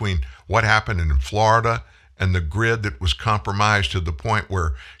pushed between what happened in Florida and the grid that was compromised to the point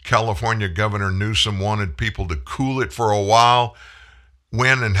where California Governor Newsom wanted people to cool it for a while,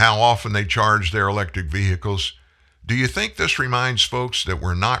 when and how often they charge their electric vehicles. Do you think this reminds folks that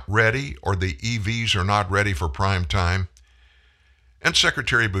we're not ready, or the EVs are not ready for prime time? And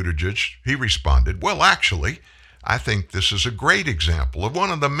Secretary Buttigieg, he responded, well, actually, I think this is a great example of one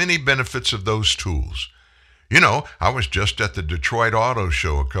of the many benefits of those tools. You know, I was just at the Detroit Auto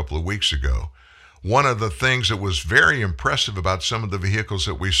Show a couple of weeks ago. One of the things that was very impressive about some of the vehicles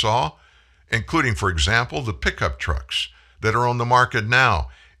that we saw, including, for example, the pickup trucks that are on the market now,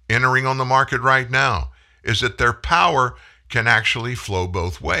 entering on the market right now, is that their power can actually flow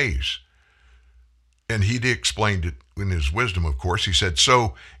both ways. And he explained it in his wisdom, of course. He said,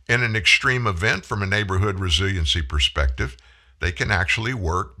 so in an extreme event from a neighborhood resiliency perspective, they can actually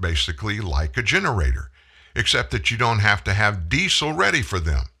work basically like a generator, except that you don't have to have diesel ready for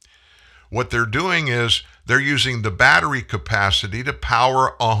them. What they're doing is they're using the battery capacity to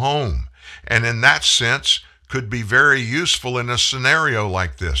power a home. And in that sense, could be very useful in a scenario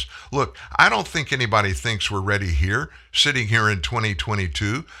like this. Look, I don't think anybody thinks we're ready here, sitting here in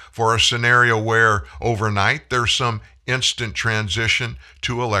 2022, for a scenario where overnight there's some instant transition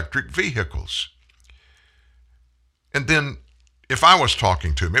to electric vehicles. And then if I was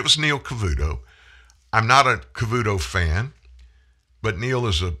talking to him, it was Neil Cavuto. I'm not a Cavuto fan, but Neil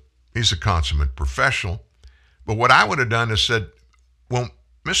he's a consummate professional. But what I would have done is said, well,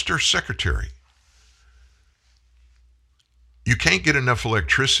 Mr. Secretary, you can't get enough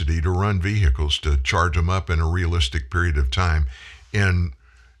electricity to run vehicles to charge them up in a realistic period of time in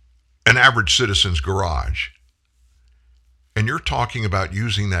an average citizen's garage. And you're talking about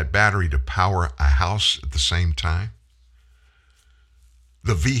using that battery to power a house at the same time?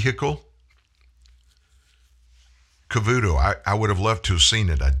 The vehicle? Cavuto, I would have loved to have seen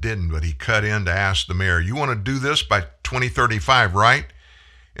it. I didn't, but he cut in to ask the mayor, you want to do this by 2035, right?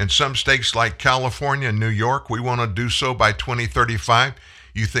 In some states like California and New York, we want to do so by 2035.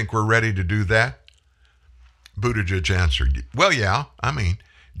 You think we're ready to do that? Buttigieg answered, well, yeah. I mean,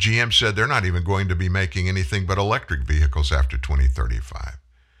 GM said they're not even going to be making anything but electric vehicles after 2035.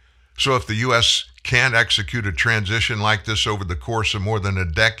 So if the U.S. can't execute a transition like this over the course of more than a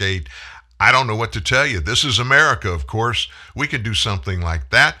decade, I don't know what to tell you. This is America, of course. We can do something like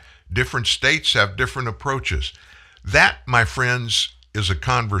that. Different states have different approaches. That, my friends, is a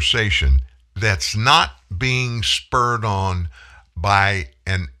conversation that's not being spurred on by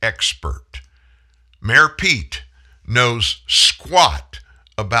an expert. Mayor Pete knows squat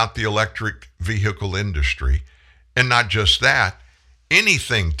about the electric vehicle industry, and not just that,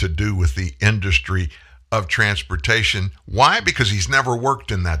 anything to do with the industry of transportation. Why? Because he's never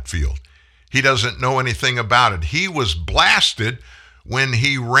worked in that field. He doesn't know anything about it. He was blasted when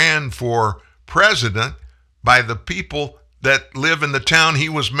he ran for president by the people that live in the town he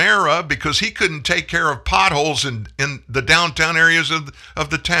was mayor of because he couldn't take care of potholes in the downtown areas of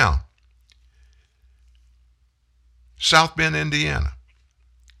the town. South Bend, Indiana.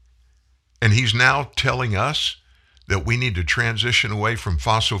 And he's now telling us that we need to transition away from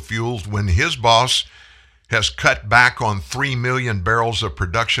fossil fuels when his boss has cut back on 3 million barrels of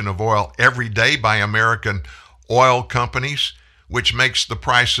production of oil every day by American oil companies, which makes the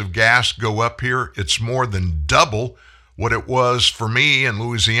price of gas go up here. It's more than double what it was for me in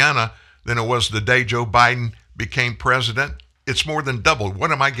Louisiana than it was the day Joe Biden became president. It's more than double.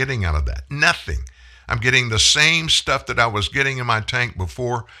 What am I getting out of that? Nothing. I'm getting the same stuff that I was getting in my tank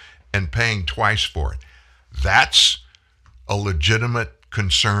before and paying twice for it. That's a legitimate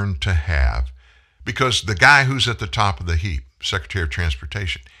concern to have because the guy who's at the top of the heap, Secretary of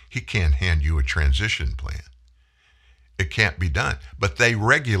Transportation, he can't hand you a transition plan. It can't be done, but they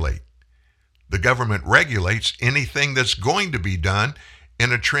regulate. The government regulates anything that's going to be done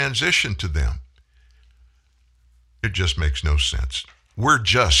in a transition to them. It just makes no sense. We're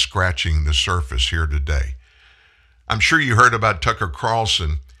just scratching the surface here today. I'm sure you heard about Tucker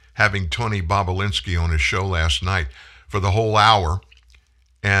Carlson having Tony Bobulinski on his show last night for the whole hour.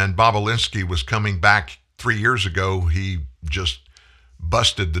 And Bobulinski was coming back 3 years ago. He just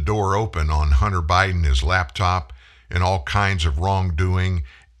busted the door open on Hunter Biden, his laptop, and all kinds of wrongdoing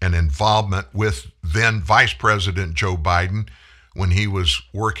and involvement with then Vice President Joe Biden, when he was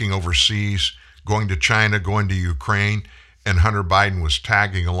working overseas, going to China, going to Ukraine, and Hunter Biden was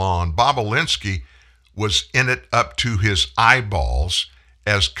tagging along. Bobulinski was in it up to his eyeballs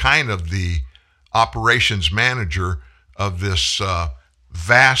as kind of the operations manager of this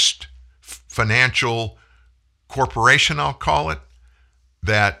vast financial corporation, I'll call it,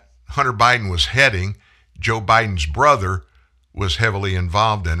 that Hunter Biden was heading. Joe Biden's brother was heavily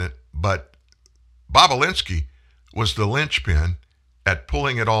involved in it, but Bobulinski was the linchpin at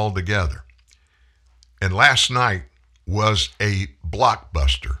pulling it all together. And last night was a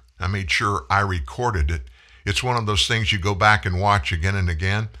blockbuster. I made sure I recorded it. It's one of those things you go back and watch again and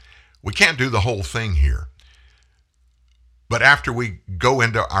again. We can't do the whole thing here. But after we go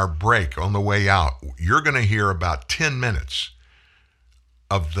into our break on the way out, you're going to hear about 10 minutes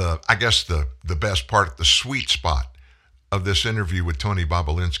of the best part, the sweet spot of this interview with Tony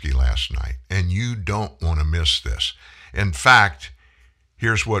Bobulinski last night. And you don't want to miss this. In fact,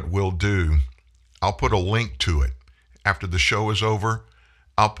 here's what we'll do. I'll put a link to it. After the show is over,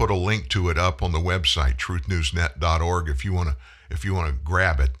 I'll put a link to it up on the website, truthnewsnet.org. If you want to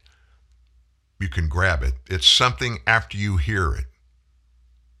grab it, you can grab it. It's something after you hear it.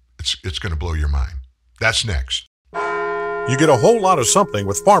 It's going to blow your mind. That's next. You get a whole lot of something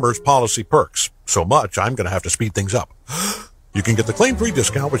with Farmers Policy Perks. So much, I'm going to have to speed things up. You can get the claim-free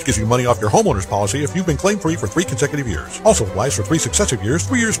discount, which gives you money off your homeowner's policy if you've been claim-free for 3 consecutive years. Also applies for 3 successive years,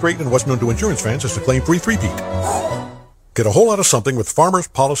 3 years straight, and what's known to insurance fans as the claim-free three-peat. Get a whole lot of something with Farmers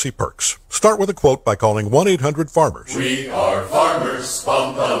Policy Perks. Start with a quote by calling 1-800-FARMERS. We are farmers.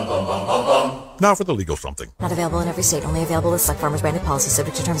 Bum, bum, bum, bum, bum, bum. Now for the legal something. Not available in every state. Only available with select Farmers branded policies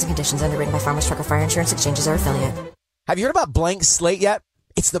subject to terms and conditions underwritten by Farmers Truck or Fire Insurance Exchanges or affiliate. Have you heard about Blank Slate yet?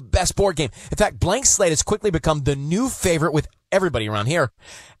 It's the best board game. In fact, Blank Slate has quickly become the new favorite with everybody around here.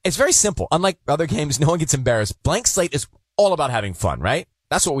 It's very simple. Unlike other games, no one gets embarrassed. Blank Slate is all about having fun, right?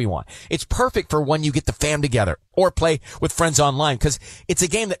 That's what we want. It's perfect for when you get the fam together or play with friends online because it's a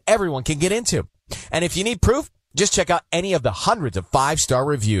game that everyone can get into. And if you need proof, just check out any of the hundreds of 5-star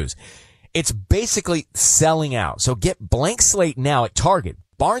reviews. It's basically selling out. So get Blank Slate now at Target,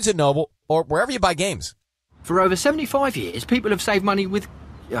 Barnes & Noble, or wherever you buy games. For over 75 years, people have saved money with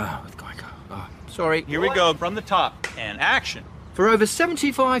Geico. Sorry. Here we go from the top and action. For over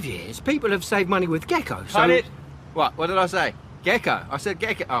 75 years, people have saved money with Gecko. Cut it. What did I say? Gecko. I said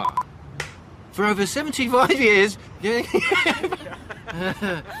Gecko. Oh. For over 75 years... Keep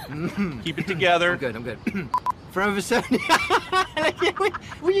it together. I'm good. For over 70... What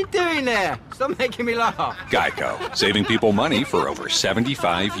are you doing there? Stop making me laugh. Geico. Saving people money for over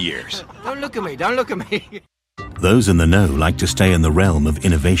 75 years. Don't look at me. Those in the know like to stay in the realm of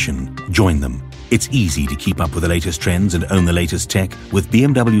innovation. Join them. It's easy to keep up with the latest trends and own the latest tech with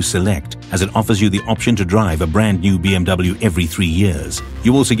BMW Select, as it offers you the option to drive a brand new BMW every 3 years.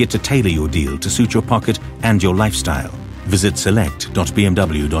 You also get to tailor your deal to suit your pocket and your lifestyle. Visit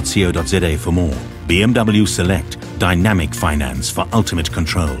select.bmw.co.za for more. BMW Select, dynamic finance for ultimate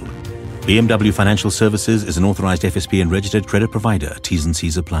control. BMW Financial Services is an authorized FSP and registered credit provider. T's and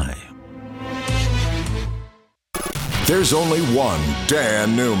C's apply. There's only one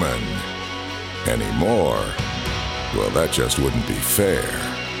Dan Newman. Anymore, well, that just wouldn't be fair.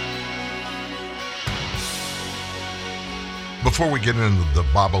 Before we get into the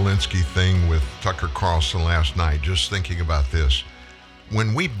Bobulinski thing with Tucker Carlson last night, just thinking about this.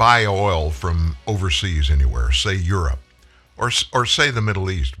 When we buy oil from overseas anywhere, say Europe, or say the Middle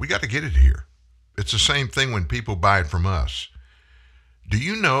East, we got to get it here. It's the same thing when people buy it from us. Do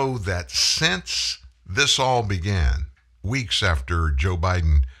you know that since this all began, weeks after Joe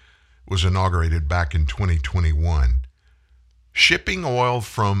Biden was inaugurated back in 2021, shipping oil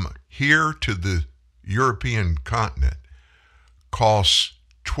from here to the European continent costs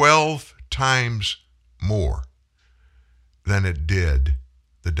 12 times more than it did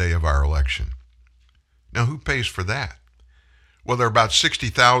the day of our election. Now, who pays for that? Well, there are about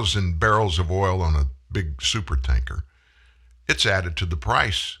 60,000 barrels of oil on a big super tanker. It's added to the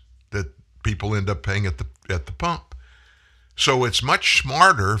price that people end up paying at the pump. So it's much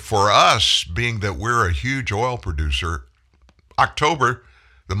smarter for us, being that we're a huge oil producer. October,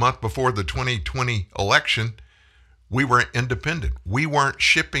 the month before the 2020 election, we were independent. We weren't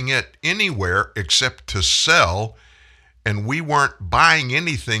shipping it anywhere except to sell, and we weren't buying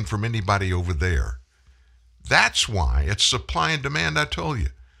anything from anybody over there. That's why it's supply and demand, I told you.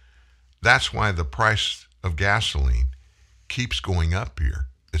 That's why the price of gasoline keeps going up here.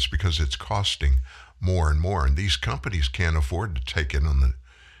 It's because it's costing more and more, and these companies can't afford to take it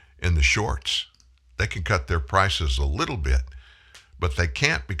in the shorts. They can cut their prices a little bit, but they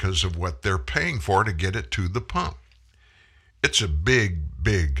can't because of what they're paying for to get it to the pump. It's a big,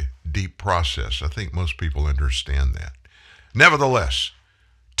 big, deep process. I think most people understand that. Nevertheless,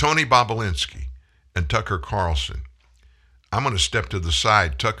 Tony Bobulinski and Tucker Carlson. I'm going to step to the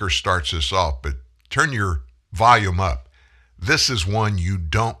side. Tucker starts this off, but turn your volume up. This is one you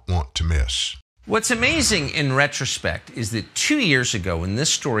don't want to miss. What's amazing in retrospect is that 2 years ago, when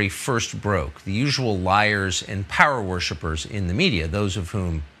this story first broke, the usual liars and power worshippers in the media, those of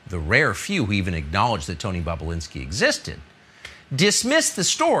whom the rare few who even acknowledged that Tony Bobulinski existed, dismissed the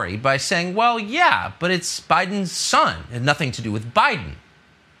story by saying, well, yeah, but it's Biden's son. It had nothing to do with Biden.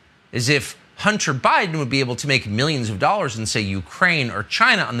 As if Hunter Biden would be able to make millions of dollars in, say, Ukraine or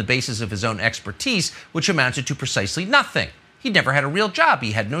China on the basis of his own expertise, which amounted to precisely nothing. He'd never had a real job.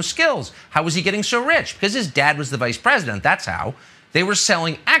 He had no skills. How was he getting so rich? Because his dad was the vice president. That's how. They were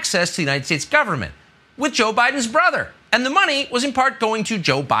selling access to the United States government with Joe Biden's brother. And the money was in part going to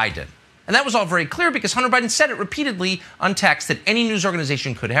Joe Biden. And that was all very clear because Hunter Biden said it repeatedly on text that any news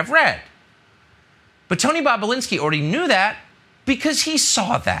organization could have read. But Tony Bobulinski already knew that because he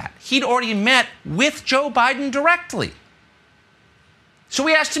saw that. He'd already met with Joe Biden directly. So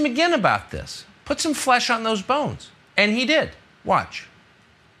we asked him again about this. Put some flesh on those bones. And he did. Watch.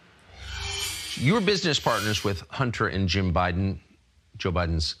 You were business partners with Hunter and Jim Biden, Joe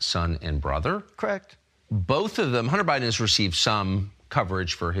Biden's son and brother. Correct. Both of them, Hunter Biden has received some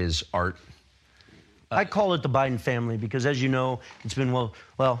coverage for his art. I call it the Biden family because, as you know, it's been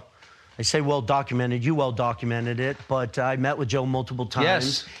well, I say well documented. You well documented it, but I met with Joe multiple times.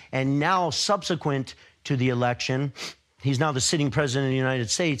 Yes. And now, subsequent to the election, he's now the sitting president of the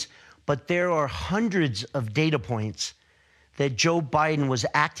United States. But there are hundreds of data points that Joe Biden was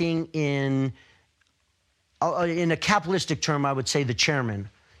acting in a capitalistic term, I would say the chairman.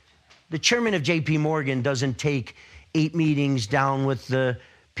 The chairman of J.P. Morgan doesn't take 8 meetings down with the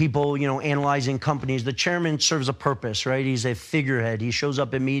people, analyzing companies. The chairman serves a purpose, right? He's a figurehead. He shows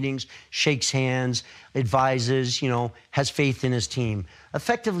up at meetings, shakes hands, advises, has faith in his team.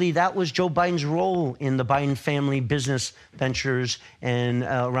 Effectively, that was Joe Biden's role in the Biden family business ventures and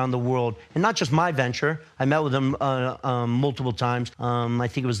around the world. And not just my venture. I met with him multiple times. I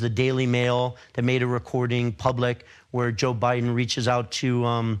think it was the Daily Mail that made a recording public where Joe Biden reaches out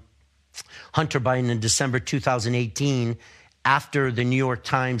to Hunter Biden in December 2018 after the New York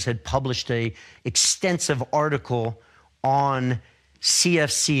Times had published an extensive article on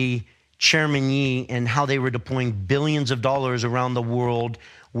CFC, Chairman Yi, and how they were deploying billions of dollars around the world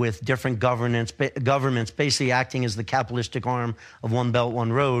with different governments basically acting as the capitalistic arm of One Belt,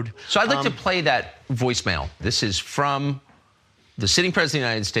 One Road. So I'd like to play that voicemail. This is from the sitting president of the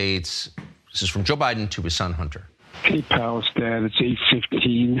United States. This is from Joe Biden to his son, Hunter. Hey, pal, Dad. It's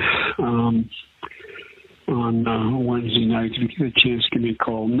 8:15 on Wednesday night. If you get a chance, give me a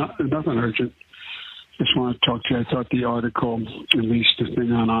call. Nothing urgent. Just want to talk to you. I thought the article, at least the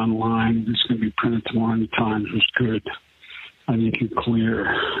thing online, that's going to be printed tomorrow in the Times, was good. I think it's clear.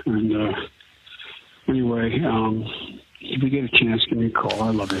 And anyway, if you get a chance, give me a call.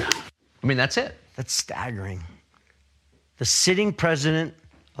 I love you. I mean, that's it. That's staggering. The sitting president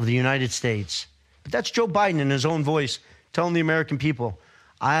of the United States. But that's Joe Biden in his own voice telling the American people,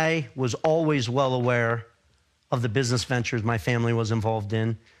 I was always well aware of the business ventures my family was involved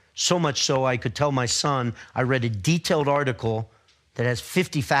in. So much so I could tell my son I read a detailed article that has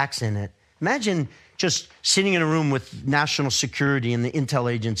 50 facts in it. Imagine just sitting in a room with national security and the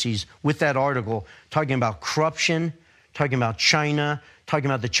intel agencies with that article, talking about corruption, talking about China, talking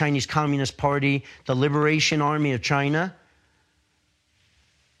about the Chinese Communist Party, the Liberation Army of China.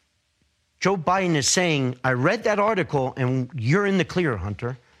 Joe Biden is saying, I read that article and you're in the clear,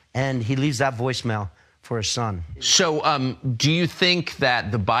 Hunter. And he leaves that voicemail for his son. So do you think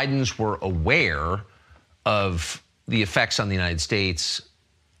that the Bidens were aware of the effects on the United States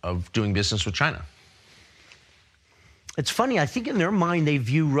of doing business with China? It's funny. I think in their mind, they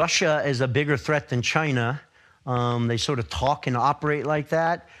view Russia as a bigger threat than China. They sort of talk and operate like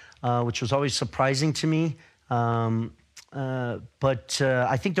that, which was always surprising to me. But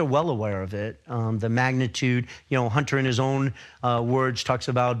I think they're well aware of it. The magnitude, Hunter in his own words talks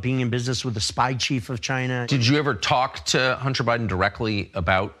about being in business with the spy chief of China. Did you ever talk to Hunter Biden directly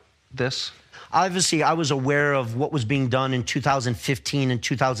about this? Obviously, I was aware of what was being done in 2015 and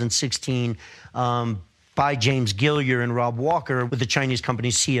 2016 by James Gillier and Rob Walker with the Chinese company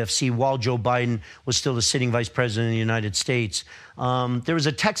CFC while Joe Biden was still the sitting vice president of the United States. There was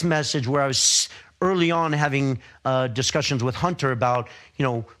a text message where I was early on having discussions with Hunter about,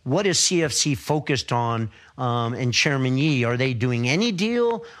 what is CFC focused on, and Chairman Yee. Are they doing any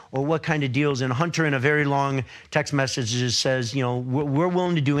deal, or what kind of deals? And Hunter, in a very long text message, says, we're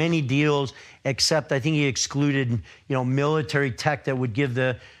willing to do any deals, except I think he excluded, military tech that would give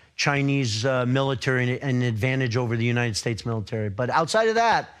the Chinese military an advantage over the United States military. But outside of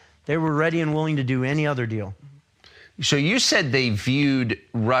that, they were ready and willing to do any other deal. So you said they viewed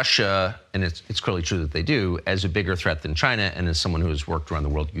Russia, and it's clearly true that they do, as a bigger threat than China, and as someone who has worked around the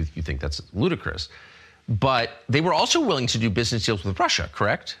world, you think that's ludicrous. But they were also willing to do business deals with Russia,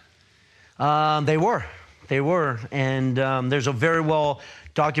 correct? They were. And there's a very well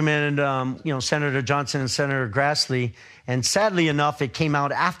documented, Senator Johnson and Senator Grassley. And sadly enough, it came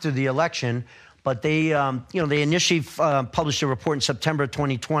out after the election. But they, they initially published a report in September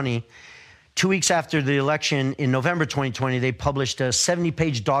 2020. 2 weeks after the election, in November 2020, they published a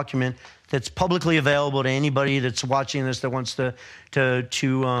 70-page document that's publicly available to anybody that's watching this that wants to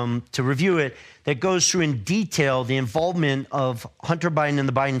review it, that goes through in detail the involvement of Hunter Biden and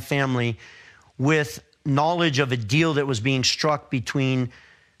the Biden family with knowledge of a deal that was being struck between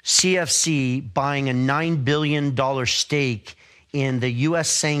CFC buying a $9 billion stake in the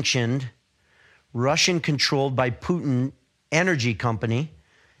U.S.-sanctioned, Russian-controlled by Putin energy company,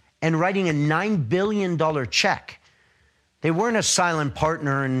 and writing a $9 billion check. They weren't a silent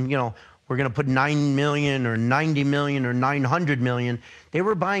partner and, we're going to put $9 million or $90 million or $900 million. They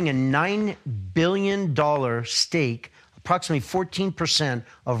were buying a $9 billion stake, approximately 14%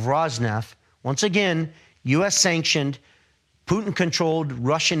 of Rosneft, once again, U.S.-sanctioned, Putin-controlled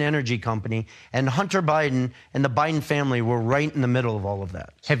Russian energy company, and Hunter Biden and the Biden family were right in the middle of all of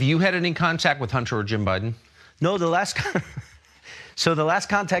that. Have you had any contact with Hunter or Jim Biden? No, the last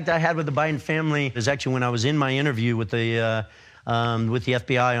contact I had with the Biden family is actually when I was in my interview with the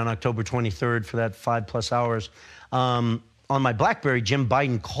FBI on October 23rd for that 5+ hours. On my BlackBerry, Jim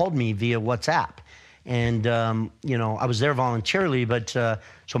Biden called me via WhatsApp. And, I was there voluntarily, but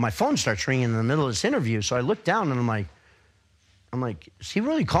so my phone starts ringing in the middle of this interview. So I look down and I'm like, is he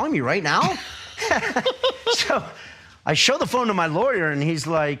really calling me right now? So I show the phone to my lawyer and he's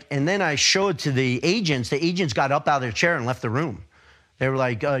like, and then I show it to the agents. The agents got up out of their chair and left the room. They were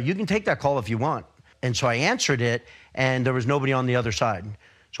like, you can take that call if you want. And so I answered it, and there was nobody on the other side.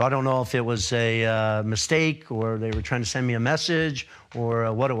 So I don't know if it was a mistake or they were trying to send me a message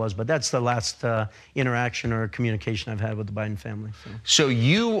or what it was, but that's the last interaction or communication I've had with the Biden family. So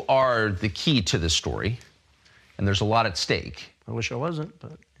you are the key to this story, and there's a lot at stake. I wish I wasn't,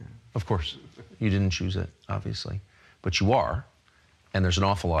 but... Yeah. Of course. You didn't choose it, obviously. But you are, and there's an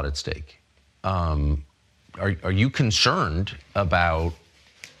awful lot at stake. Are you concerned about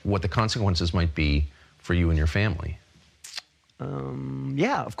what the consequences might be for you and your family?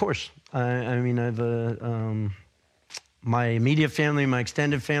 Yeah, of course. I mean, I've my immediate family, my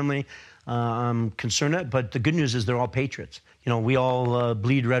extended family, I'm concerned, but the good news is they're all patriots. We all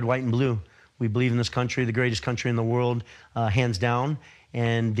bleed red, white, and blue. We believe in this country, the greatest country in the world, hands down,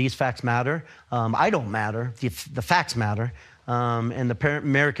 and these facts matter. I don't matter. The facts matter, and the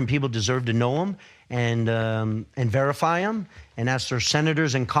American people deserve to know them and verify them, and ask their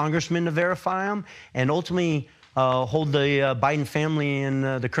senators and congressmen to verify them, and ultimately hold the Biden family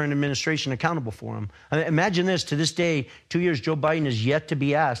and the current administration accountable for them. Imagine this, to this day, 2 years, Joe Biden is yet to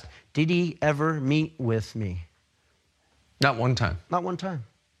be asked, did he ever meet with me? Not one time. Not one time.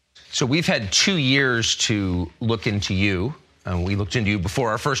 So we've had 2 years to look into you. We looked into you before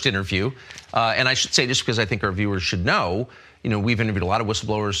our first interview. And I should say, just because I think our viewers should know, we've interviewed a lot of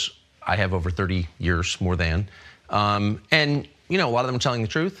whistleblowers. I have over 30 years, more than. And a lot of them are telling the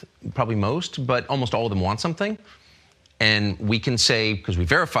truth, probably most, but almost all of them want something. And we can say, because we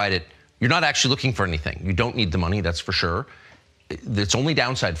verified it, you're not actually looking for anything. You don't need the money, that's for sure. It's only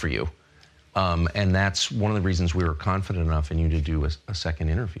downside for you. And that's one of the reasons we were confident enough in you to do a second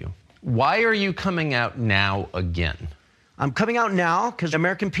interview. Why are you coming out now again? I'm coming out now because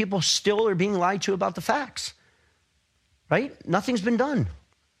American people still are being lied to about the facts, right? Nothing's been done.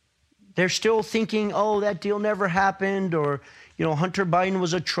 They're still thinking, oh, that deal never happened, or, Hunter Biden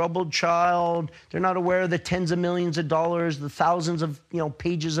was a troubled child. They're not aware of the tens of millions of dollars, the thousands of,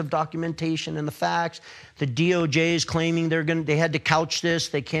 pages of documentation and the facts. The DOJ is claiming they had to couch this.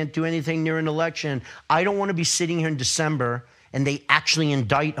 They can't do anything near an election. I don't want to be sitting here in December and they actually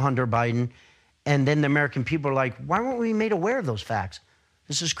indict Hunter Biden, and then the American people are like, why weren't we made aware of those facts?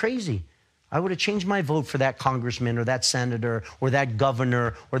 This is crazy. I would have changed my vote for that congressman or that senator or that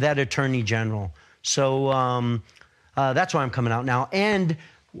governor or that attorney general. So that's why I'm coming out now. And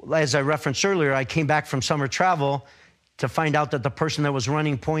as I referenced earlier, I came back from summer travel to find out that the person that was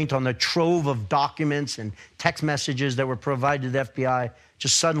running point on the trove of documents and text messages that were provided to the FBI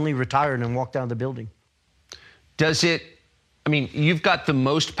just suddenly retired and walked out of the building. You've got the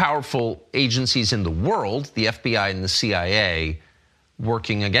most powerful agencies in the world, the FBI and the CIA,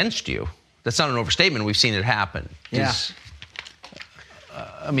 working against you. That's not an overstatement. We've seen it happen. Yeah. That's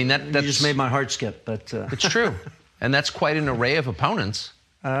You just made my heart skip, but... It's true. And that's quite an array of opponents.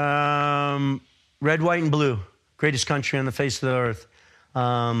 Red, white, and blue. Greatest country on the face of the earth.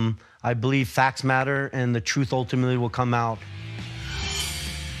 I believe facts matter, and the truth ultimately will come out.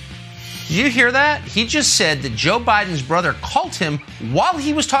 Did you hear that? He just said that Joe Biden's brother called him while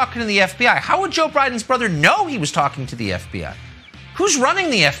he was talking to the FBI. How would Joe Biden's brother know he was talking to the FBI? Who's running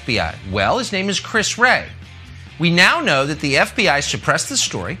the FBI? Well, his name is Chris Wray. We now know that the FBI suppressed the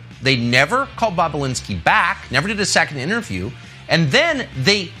story. They never called Bobulinski back, never did a second interview, and then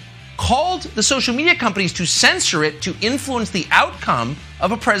they called the social media companies to censor it to influence the outcome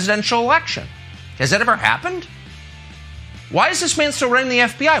of a presidential election. Has that ever happened? Why is this man still running the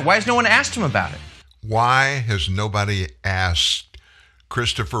FBI? Why has no one asked him about it? Why has nobody asked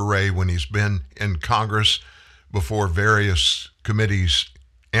Christopher Wray when he's been in Congress before various committees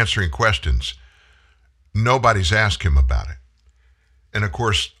answering questions? Nobody's asked him about it. And of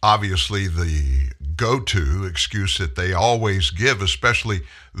course, obviously, the go-to excuse that they always give, especially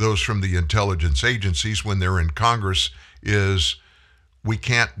those from the intelligence agencies when they're in Congress, is we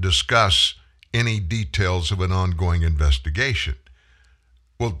can't discuss any details of an ongoing investigation.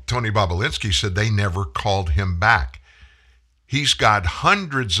 Well, Tony Bobulinski said they never called him back. He's got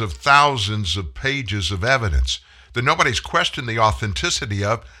hundreds of thousands of pages of evidence that nobody's questioned the authenticity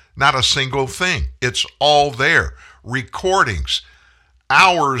of, not a single thing. It's all there. Recordings,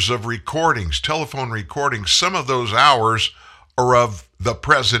 hours of recordings, telephone recordings. Some of those hours are of the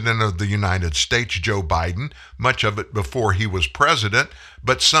President of the United States, Joe Biden, much of it before he was president,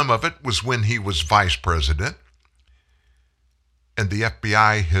 but some of it was when he was vice president. And the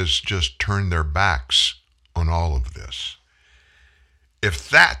FBI has just turned their backs on all of this. If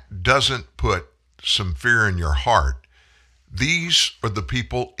that doesn't put some fear in your heart, these are the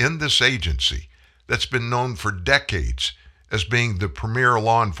people in this agency that's been known for decades as being the premier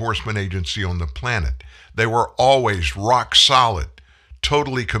law enforcement agency on the planet. They were always rock solid,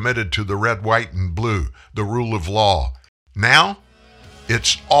 totally committed to the red, white, and blue, the rule of law. Now,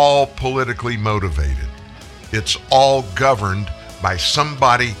 it's all politically motivated. It's all governed by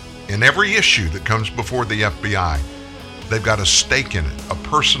somebody in every issue that comes before the FBI. They've got a stake in it, a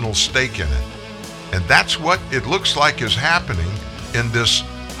personal stake in it. And that's what it looks like is happening in this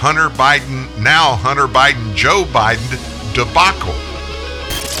Hunter Biden, Joe Biden debacle.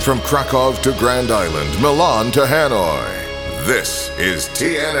 From Krakow to Grand Island, Milan to Hanoi, this is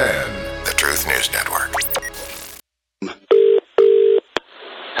TNN, the Truth News Network.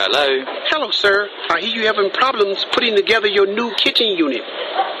 Hello? Hello, sir. I hear you having problems putting together your new kitchen unit.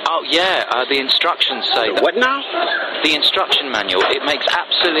 Oh, yeah, the instructions say that. What now? The instruction manual. It makes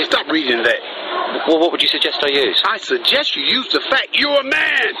absolute... Stop reading that. Well, what would you suggest I use? I suggest you use the fact you're a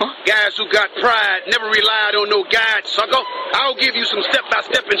man. Huh? Guys who got pride never relied on no guide, sucker. I'll give you some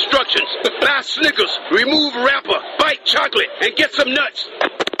step-by-step instructions. Buy Snickers, remove wrapper, bite chocolate, and get some nuts.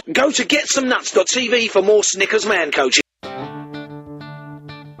 Go to GetSomeNuts.tv for more Snickers man coaching.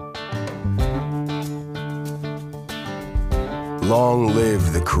 Long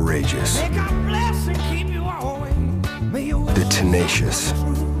live the courageous, the tenacious,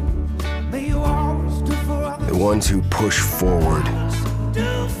 the ones who push forward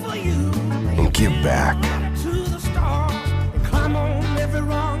and give back.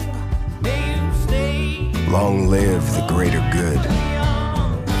 Long live the greater good,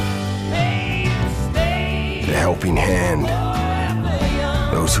 the helping hand,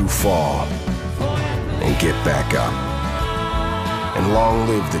 those who fall and get back up. And long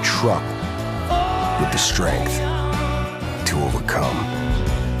live the truck with the strength to overcome,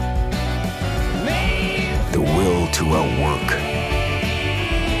 the will to outwork,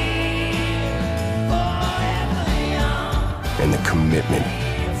 and the commitment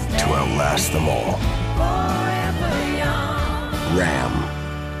to outlast them all.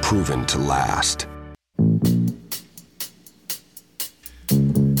 Ram, proven to last.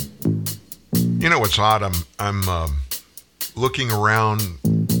 You know what's odd? I'm looking around,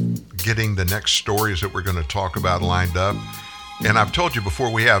 getting the next stories that we're going to talk about lined up. And I've told you before,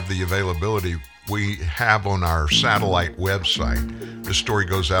 we have the availability we have on our satellite website. The story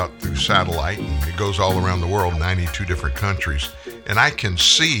goes out through satellite, and it goes all around the world, 92 different countries. And I can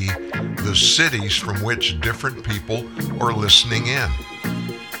see the cities from which different people are listening in.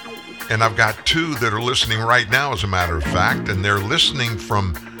 And I've got two that are listening right now, as a matter of fact, and they're listening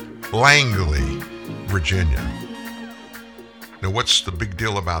from Langley, Virginia. Now, what's the big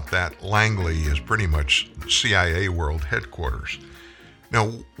deal about that? Langley is pretty much CIA World Headquarters.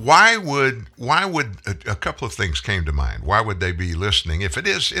 Now, why would a couple of things came to mind? Why would they be listening? If it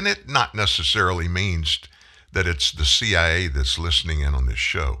is, and it not necessarily means that it's the CIA that's listening in on this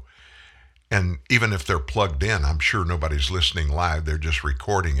show. And even if they're plugged in, I'm sure nobody's listening live. They're just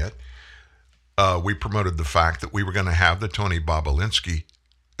recording it. We promoted the fact that we were going to have the Tony Bobulinski,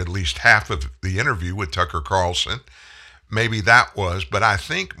 at least half of the interview with Tucker Carlson. Maybe that was, but I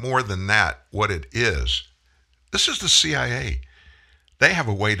think more than that, what it is, this is the CIA. They have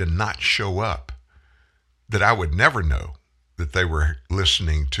a way to not show up that I would never know that they were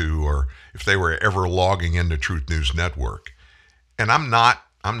listening to, or if they were ever logging into Truth News Network. And I'm not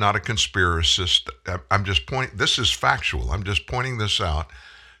a conspiracist. I'm just this is factual. I'm just pointing this out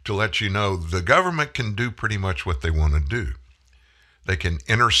to let you know the government can do pretty much what they want to do. They can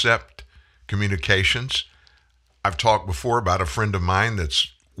intercept communications. I've talked before about a friend of mine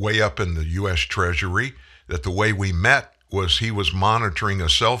that's way up in the U.S. Treasury, that the way we met was he was monitoring a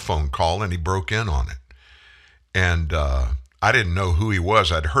cell phone call and he broke in on it. And I didn't know who he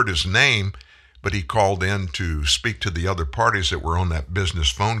was. I'd heard his name, but he called in to speak to the other parties that were on that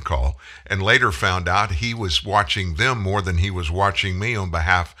business phone call, and later found out he was watching them more than he was watching me on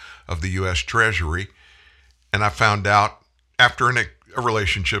behalf of the U.S. Treasury. And I found out after a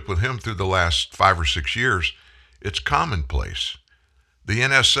relationship with him through the last 5 or 6 years, it's commonplace. The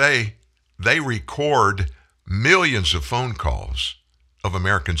NSA, they record millions of phone calls of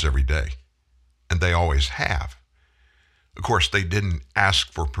Americans every day, and they always have. Of course, they didn't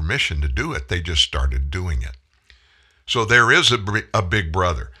ask for permission to do it. They just started doing it. So there is a big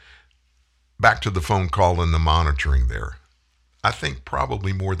brother. Back to the phone call and the monitoring there. I think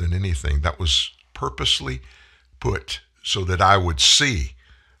probably more than anything, that was purposely put so that I would see,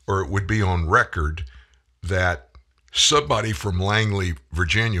 or it would be on record, that somebody from Langley,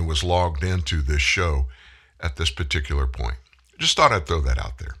 Virginia was logged into this show at this particular point. Just thought I'd throw that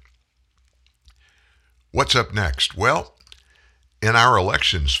out there. What's up next? Well, in our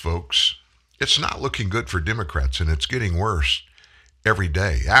elections, folks, it's not looking good for Democrats, and it's getting worse every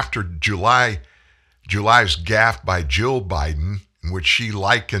day. After July's gaffe by Jill Biden, in which she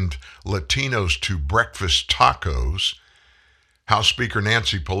likened Latinos to breakfast tacos, House Speaker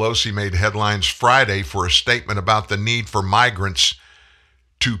Nancy Pelosi made headlines Friday for a statement about the need for migrants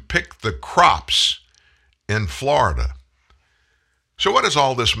to pick the crops in Florida. So what does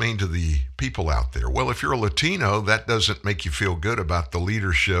all this mean to the people out there? Well, if you're a Latino, that doesn't make you feel good about the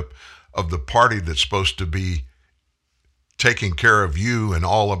leadership of the party that's supposed to be taking care of you and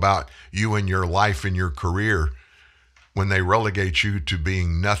all about you and your life and your career, when they relegate you to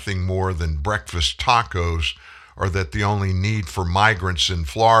being nothing more than breakfast tacos, or that the only need for migrants in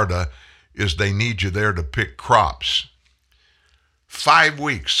Florida is they need you there to pick crops. 5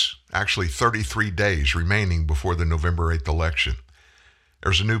 weeks, actually 33 days remaining before the November 8th election.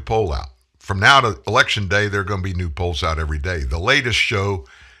 There's a new poll out. From now to Election Day, there are going to be new polls out every day. The latest show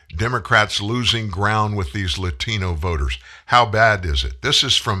Democrats losing ground with these Latino voters. How bad is it? This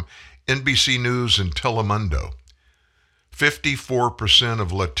is from NBC News and Telemundo. 54%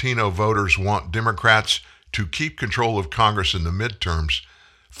 of Latino voters want Democrats to keep control of Congress in the midterms.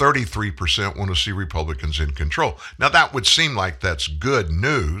 33% want to see Republicans in control. Now, that would seem like that's good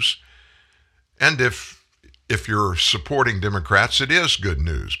news. And if you're supporting Democrats, it is good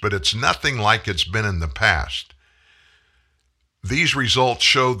news, but it's nothing like it's been in the past. These results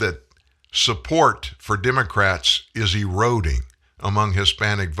show that support for Democrats is eroding among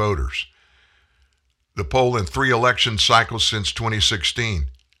Hispanic voters. The poll in 3 election cycles since 2016,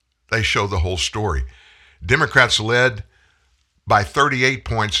 they show the whole story. Democrats led by 38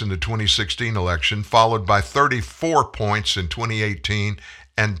 points in the 2016 election, followed by 34 points in 2018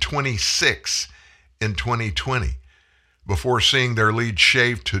 and 26 in 2020, before seeing their lead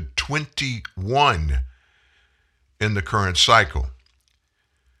shaved to 21 in the current cycle.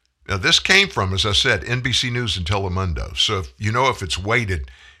 Now, this came from, as I said, NBC News and Telemundo. So if it's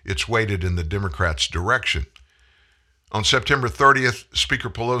weighted in the Democrats' direction. On September 30th, Speaker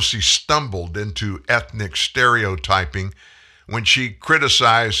Pelosi stumbled into ethnic stereotyping when she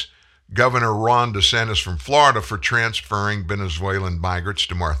criticized Governor Ron DeSantis from Florida for transferring Venezuelan migrants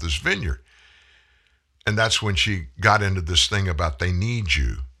to Martha's Vineyard. And that's when she got into this thing about they need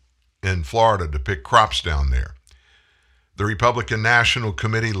you in Florida to pick crops down there. The Republican National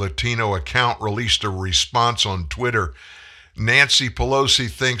Committee Latino account released a response on Twitter. Nancy Pelosi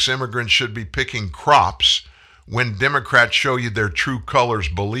thinks immigrants should be picking crops When Democrats show you their true colors,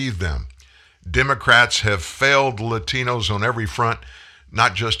 believe them. Democrats have failed Latinos on every front,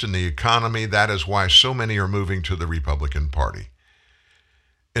 not just in the economy. That is why so many are moving to the Republican Party.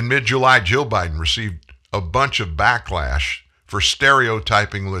 In mid-July, Jill Biden received a bunch of backlash for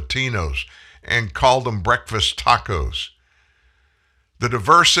stereotyping Latinos and called them breakfast tacos. The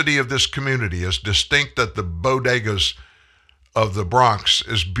diversity of this community, as distinct as the bodegas of the Bronx,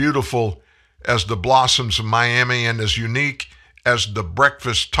 as beautiful as the blossoms of Miami, and as unique as the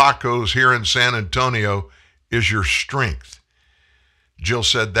breakfast tacos here in San Antonio, is your strength. Jill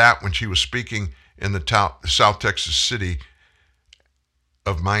said that when she was speaking in the South Texas city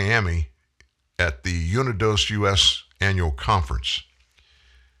of Miami at the Unidos U.S. annual conference.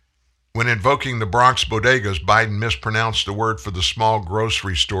 When invoking the Bronx bodegas, Biden mispronounced the word for the small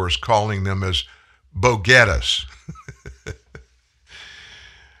grocery stores, calling them as boguetas.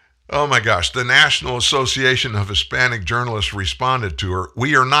 Oh my gosh, the National Association of Hispanic Journalists responded to her.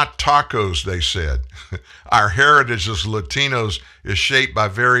 "We are not tacos," they said. "Our heritage as Latinos is shaped by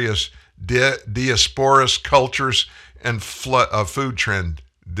various diasporous cultures and food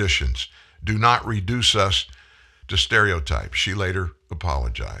traditions. Do not reduce us to stereotypes." She later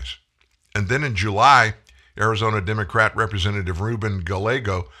apologized. And then in July, Arizona Democrat Representative Ruben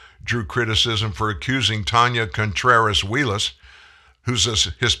Gallego drew criticism for accusing Tanya Contreras-Huilas, who's a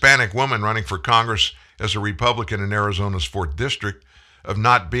Hispanic woman running for Congress as a Republican in Arizona's 4th District, of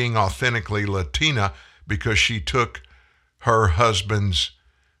not being authentically Latina because she took her husband's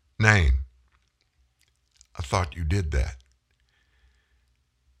name. I thought you did that.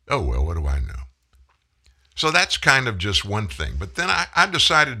 Oh, well, what do I know? So that's kind of just one thing. But then I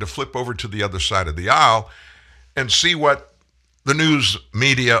decided to flip over to the other side of the aisle and see what the news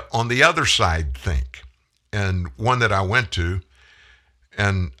media on the other side think. And one that I went to,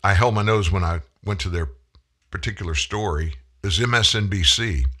 and I held my nose when I went to their particular story, is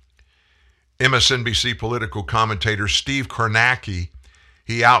MSNBC. MSNBC political commentator Steve Kornacki,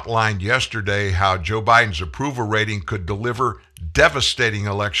 he outlined yesterday how Joe Biden's approval rating could deliver devastating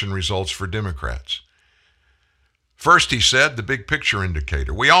election results for Democrats. First, he said, the big picture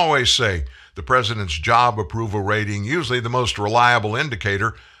indicator. We always say the president's job approval rating, usually the most reliable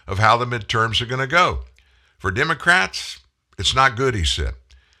indicator of how the midterms are going to go. For Democrats, it's not good, he said.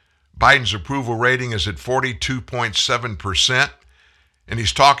 Biden's approval rating is at 42.7%, and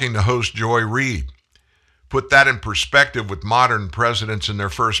he's talking to host Joy Reid. Put that in perspective with modern presidents in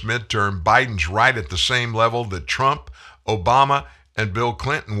their first midterm, Biden's right at the same level that Trump, Obama, and Bill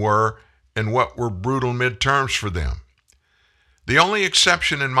Clinton were in what were brutal midterms for them. The only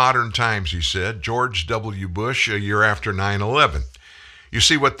exception in modern times, he said, George W. Bush a year after 9/11. You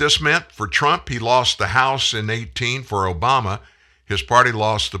see what this meant? For Trump, he lost the House in 18. For Obama, his party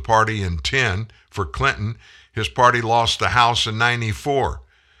lost the party in 10. For Clinton, his party lost the House in 94.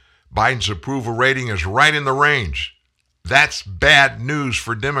 Biden's approval rating is right in the range. That's bad news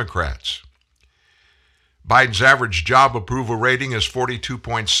for Democrats. Biden's average job approval rating is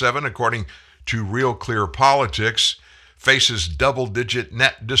 42.7, according to Real Clear Politics, faces double-digit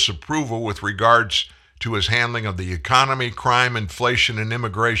net disapproval with regards to his handling of the economy, crime, inflation, and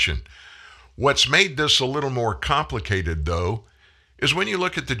immigration. What's made this a little more complicated, though, is when you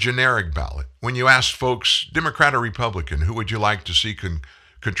look at the generic ballot. When you ask folks, Democrat or Republican, who would you like to see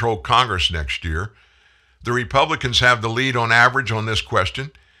control Congress next year? The Republicans have the lead on average on this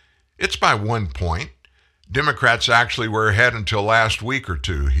question. It's by 1 point. Democrats actually were ahead until last week or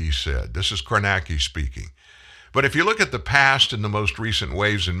two, he said. This is Kornacki speaking. But if you look at the past and the most recent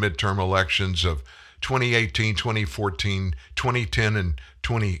waves in midterm elections of 2018, 2014, 2010, and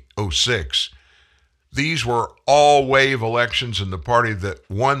 2006, these were all wave elections, and the party that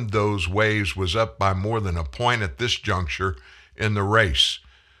won those waves was up by more than a point at this juncture in the race.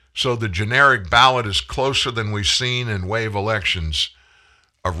 So the generic ballot is closer than we've seen in wave elections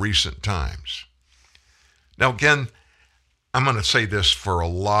of recent times. Now, again, I'm going to say this for a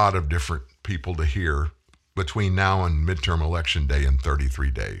lot of different people to hear between now and midterm election day in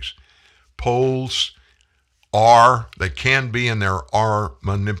 33 days. Polls they can be and there are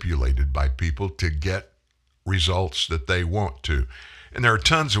manipulated by people to get results that they want to. And there are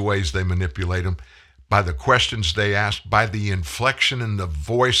tons of ways they manipulate them, by the questions they ask, by the inflection in the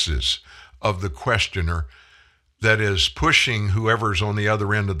voices of the questioner that is pushing whoever's on the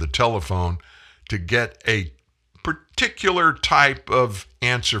other end of the telephone to get a particular type of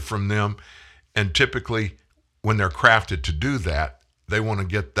answer from them. And typically, when they're crafted to do that, they want to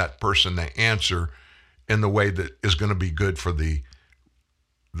get that person to answer in the way that is going to be good for the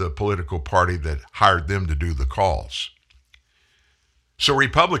political party that hired them to do the calls. So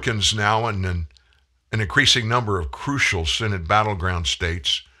Republicans now, and an increasing number of crucial Senate battleground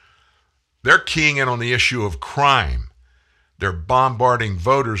states, they're keying in on the issue of crime. They're bombarding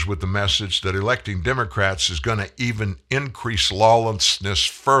voters with the message that electing Democrats is going to even increase lawlessness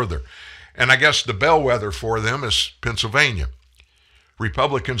further. And I guess the bellwether for them is Pennsylvania.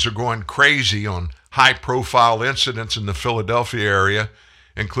 Republicans are going crazy on high-profile incidents in the Philadelphia area,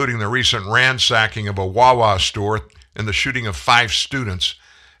 including the recent ransacking of a Wawa store and the shooting of 5 students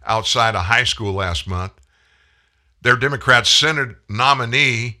outside a high school last month. Their Democrat Senate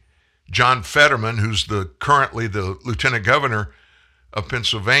nominee, John Fetterman, who's currently the lieutenant governor of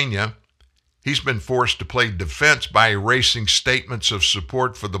Pennsylvania, he's been forced to play defense by erasing statements of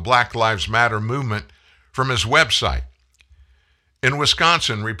support for the Black Lives Matter movement from his website. In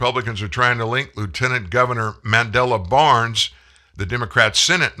Wisconsin, Republicans are trying to link Lieutenant Governor Mandela Barnes, the Democrat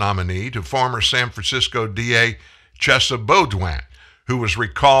Senate nominee, to former San Francisco DA Chesa Baudouin, who was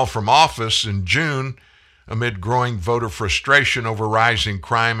recalled from office in June amid growing voter frustration over rising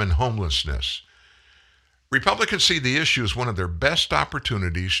crime and homelessness. Republicans see the issue as one of their best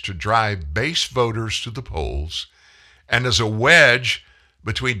opportunities to drive base voters to the polls and as a wedge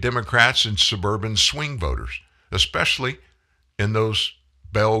between Democrats and suburban swing voters, especially in those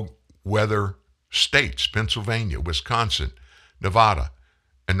bellwether states, Pennsylvania, Wisconsin, Nevada,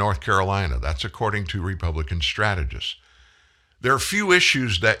 and North Carolina. That's according to Republican strategists. There are few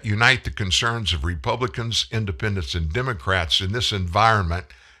issues that unite the concerns of Republicans, independents, and Democrats in this environment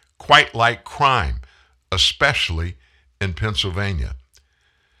quite like crime, especially in Pennsylvania.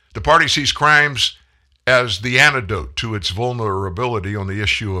 The party sees crimes as the antidote to its vulnerability on the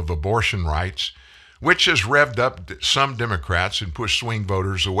issue of abortion rights, which has revved up some Democrats and pushed swing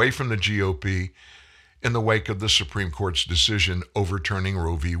voters away from the GOP in the wake of the Supreme Court's decision overturning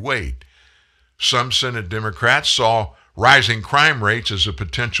Roe v. Wade. Some Senate Democrats saw rising crime rates as a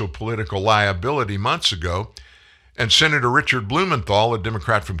potential political liability months ago, and Senator Richard Blumenthal, a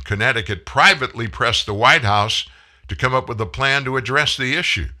Democrat from Connecticut, privately pressed the White House to come up with a plan to address the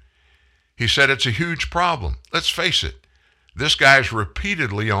issue. He said it's a huge problem. Let's face it, this guy's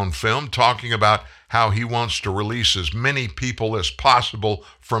repeatedly on film talking about how he wants to release as many people as possible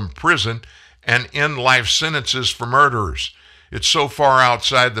from prison and end life sentences for murderers. It's so far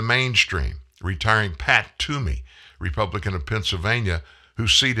outside the mainstream. Retiring Pat Toomey, Republican of Pennsylvania, who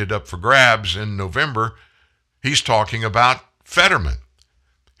seated up for grabs in November, he's talking about Fetterman.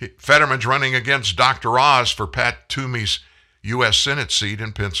 Fetterman's running against Dr. Oz for Pat Toomey's U.S. Senate seat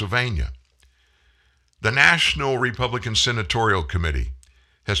in Pennsylvania. The National Republican Senatorial Committee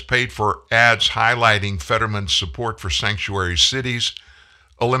has paid for ads highlighting Fetterman's support for sanctuary cities,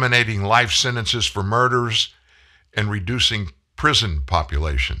 eliminating life sentences for murders, and reducing prison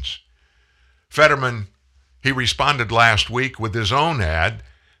populations. Fetterman, he responded last week with his own ad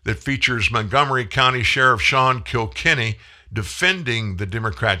that features Montgomery County Sheriff Sean Kilkenny defending the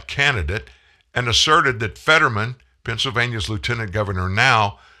Democrat candidate and asserted that Fetterman, Pennsylvania's lieutenant governor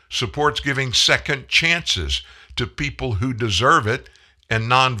now, supports giving second chances to people who deserve it and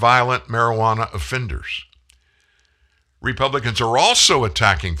nonviolent marijuana offenders. Republicans are also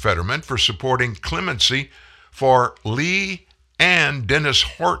attacking Fetterman for supporting clemency for Lee and Dennis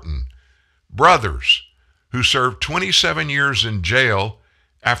Horton, brothers who served 27 years in jail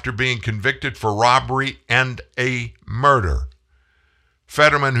after being convicted for robbery and a murder.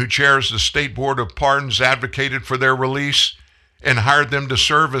 Fetterman, who chairs the State Board of Pardons, advocated for their release and hired them to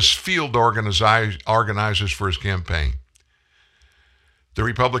serve as field organizers for his campaign. The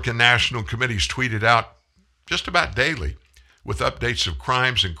Republican National Committee's tweeted out just about daily with updates of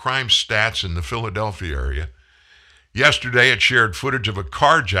crimes and crime stats in the Philadelphia area. Yesterday, it shared footage of a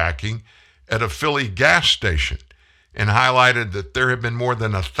carjacking at a Philly gas station and highlighted that there have been more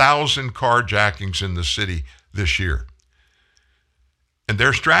than 1,000 carjackings in the city this year. And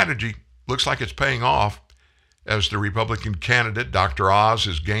their strategy looks like it's paying off as the Republican candidate, Dr. Oz,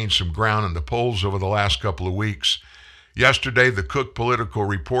 has gained some ground in the polls over the last couple of weeks. Yesterday, the Cook Political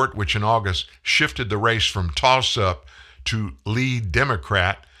Report, which in August shifted the race from toss-up to lead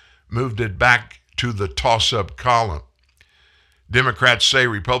Democrat, moved it back to the toss-up column. Democrats say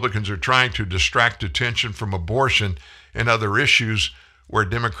Republicans are trying to distract attention from abortion and other issues where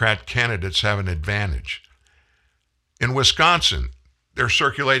Democrat candidates have an advantage. In Wisconsin, they're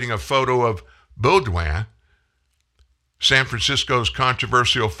circulating a photo of Baudouin, San Francisco's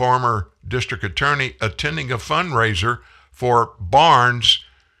controversial former district attorney, attending a fundraiser for Barnes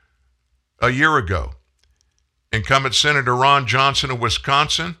a year ago. Incumbent Senator Ron Johnson of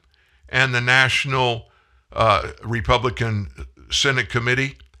Wisconsin and the National Republican Senate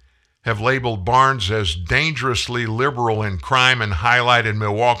Committee have labeled Barnes as dangerously liberal in crime and highlighted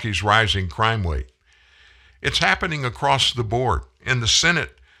Milwaukee's rising crime rate. It's happening across the board. In the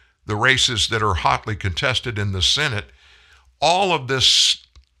Senate, the races that are hotly contested in the Senate, all of this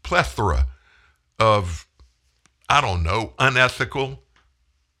plethora of, unethical,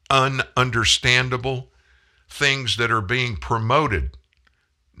 ununderstandable things that are being promoted,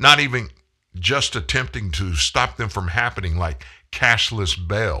 not even just attempting to stop them from happening, like cashless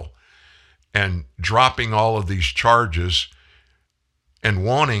bail, and dropping all of these charges and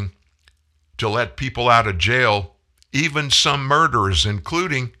wanting to let people out of jail, even some murderers,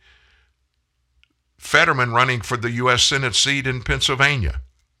 including Fetterman running for the U.S. Senate seat in Pennsylvania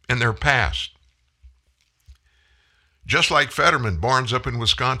in their past. Just like Fetterman, Barnes up in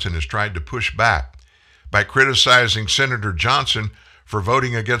Wisconsin has tried to push back by criticizing Senator Johnson for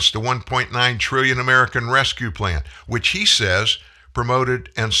voting against the $1.9 trillion American Rescue Plan, which he says promoted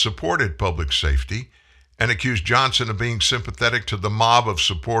and supported public safety, and accused Johnson of being sympathetic to the mob of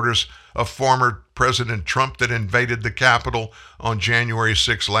supporters of former President Trump that invaded the Capitol on January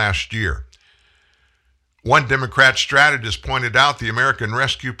 6 last year. One Democrat strategist pointed out the American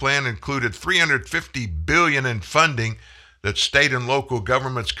Rescue Plan included $350 billion in funding that state and local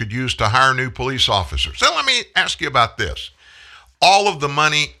governments could use to hire new police officers. So let me ask you about this. All of the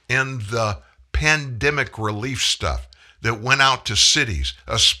money in the pandemic relief stuff that went out to cities,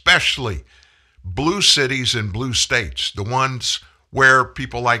 especially blue cities and blue states, the ones where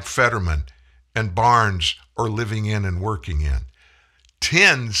people like Fetterman and Barnes are living in and working in.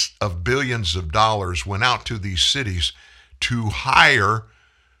 Tens of billions of dollars went out to these cities to hire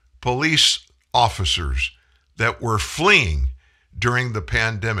police officers that were fleeing during the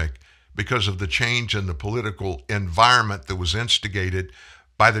pandemic because of the change in the political environment that was instigated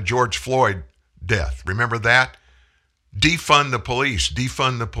by the George Floyd death. Remember that? Defund the police,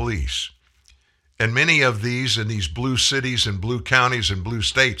 defund the police. And many of these in these blue cities and blue counties and blue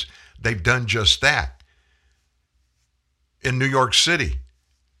states, they've done just that. In New York City,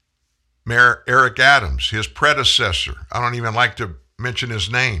 Mayor Eric Adams, his predecessor, I don't even like to mention his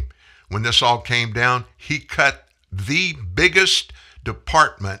name, when this all came down, he cut the biggest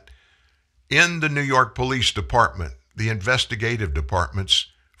department in the New York Police Department, the investigative departments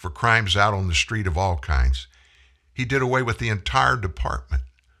for crimes out on the street of all kinds. He did away with the entire department.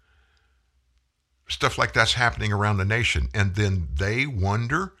 Stuff like that's happening around the nation. And then they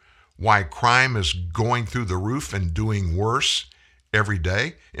wonder why crime is going through the roof and doing worse every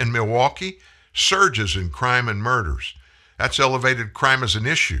day. In Milwaukee, surges in crime and murders. That's elevated crime as an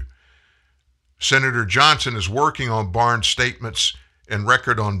issue. Senator Johnson is working on Barnes' statements and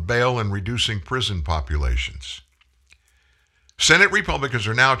record on bail and reducing prison populations. Senate Republicans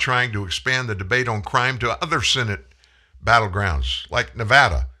are now trying to expand the debate on crime to other Senate battlegrounds like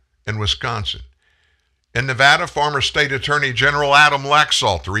Nevada and Wisconsin. In Nevada, former State Attorney General Adam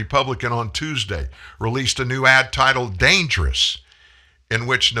Laxalt, a Republican, on Tuesday, released a new ad titled Dangerous, in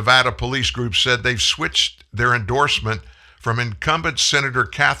which Nevada police groups said they've switched their endorsement from incumbent Senator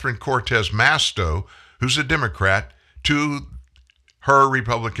Catherine Cortez Masto, who's a Democrat, to her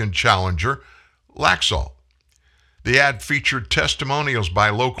Republican challenger, Laxalt. The ad featured testimonials by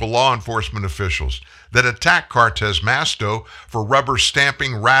local law enforcement officials that attacked Cortez Masto for rubber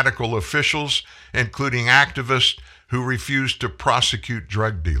stamping radical officials, including activists who refused to prosecute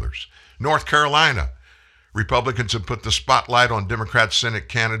drug dealers. North Carolina, Republicans have put the spotlight on Democrat Senate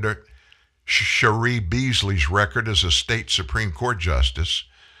candidate Cherie Beasley's record as a state Supreme Court justice.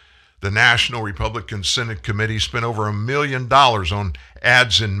 The National Republican Senate Committee spent over $1 million on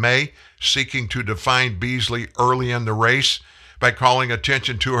ads in May seeking to define Beasley early in the race by calling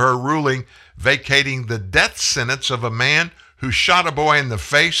attention to her ruling vacating the death sentence of a man who shot a boy in the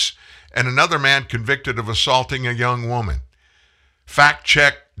face and another man convicted of assaulting a young woman.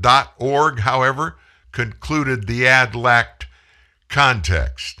 Factcheck.org, however, concluded the ad lacked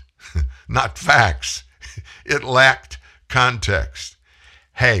context, not facts. It lacked context.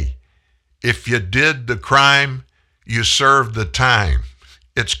 Hey, if you did the crime, you served the time.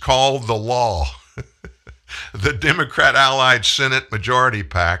 It's called the law. The Democrat-allied Senate Majority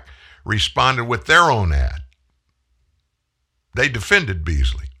PAC responded with their own ad. They defended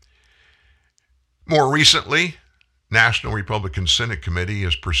Beasley. More recently, National Republican Senate Committee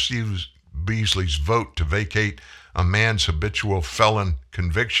has pursued Beasley's vote to vacate a man's habitual felon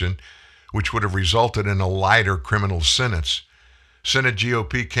conviction, which would have resulted in a lighter criminal sentence. Senate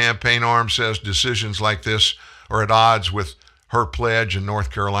GOP campaign arm says decisions like this are at odds with her pledge in North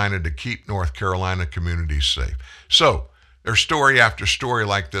Carolina to keep North Carolina communities safe. So there's story after story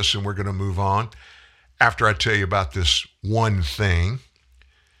like this, and we're going to move on after I tell you about this one thing.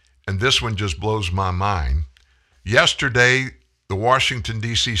 And this one just blows my mind. Yesterday, the Washington,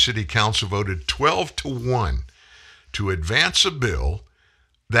 D.C. City Council voted 12-1 to advance a bill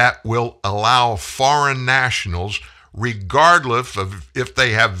that will allow foreign nationals, regardless of if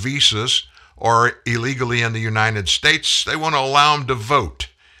they have visas or illegally in the United States, they want to allow them to vote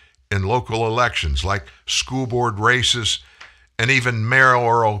in local elections like school board races and even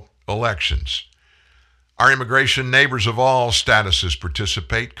mayoral elections. Our immigration neighbors of all statuses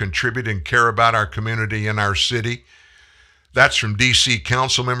participate, contribute, and care about our community and our city. That's from D.C.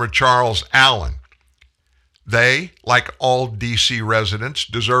 Councilmember Charles Allen. They, like all D.C. residents,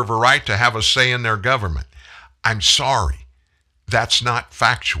 deserve a right to have a say in their government. I'm sorry, that's not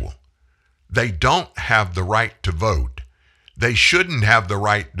factual. They don't have the right to vote. They shouldn't have the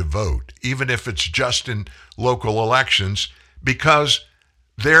right to vote, even if it's just in local elections, because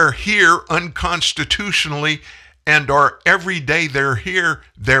they're here unconstitutionally, and every day they're here,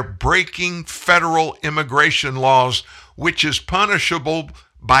 they're breaking federal immigration laws, which is punishable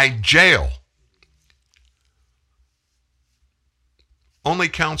by jail. Only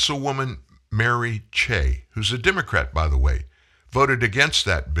Councilwoman Mary Che, who's a Democrat, by the way, voted against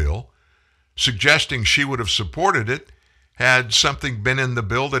that bill, suggesting she would have supported it had something been in the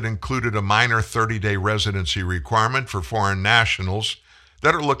bill that included a minor 30-day residency requirement for foreign nationals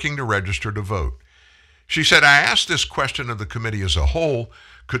that are looking to register to vote. She said, I asked this question of the committee as a whole.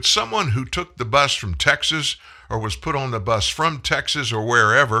 Could someone who took the bus from Texas or was put on the bus from Texas or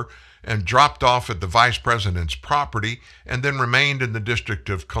wherever and dropped off at the vice president's property and then remained in the District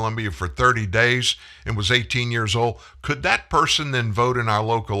of Columbia for 30 days and was 18 years old, could that person then vote in our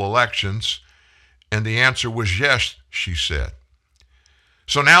local elections? And the answer was yes, she said.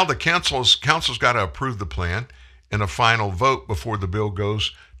 So now the council's got to approve the plan in a final vote before the bill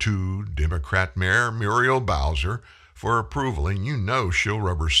goes to Democrat Mayor Muriel Bowser for approval, and you know she'll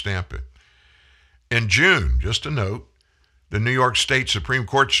rubber stamp it. In June, just a note, the New York State Supreme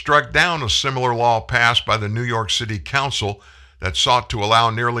Court struck down a similar law passed by the New York City Council that sought to allow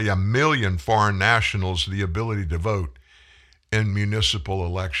nearly 1 million foreign nationals the ability to vote in municipal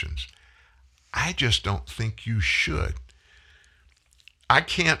elections. I just don't think you should. I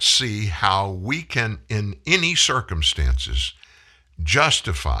can't see how we can, in any circumstances,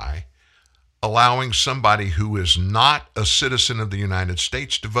 justify allowing somebody who is not a citizen of the United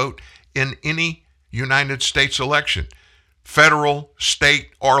States to vote in any United States election, federal, state,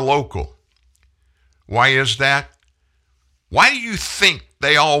 or local. Why is that? Why do you think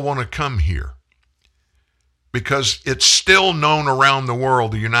they all want to come here? Because it's still known around the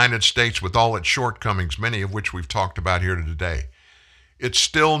world, the United States, with all its shortcomings, many of which we've talked about here today, it's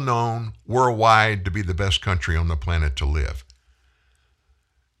still known worldwide to be the best country on the planet to live.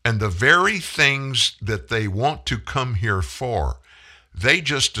 And the very things that they want to come here for, they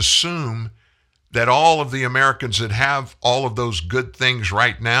just assume that all of the Americans that have all of those good things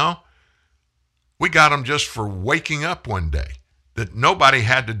right now, we got them just for waking up one day, that nobody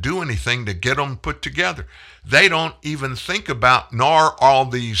had to do anything to get them put together. They don't even think about, nor all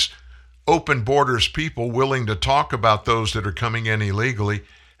these open borders people willing to talk about those that are coming in illegally.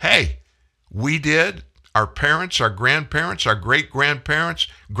 Hey, we did, our parents, our grandparents, our great-grandparents,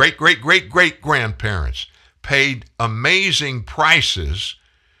 great-great-great-great-grandparents paid amazing prices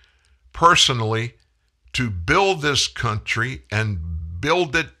personally to build this country and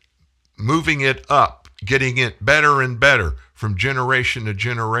build it, moving it up, getting it better and better from generation to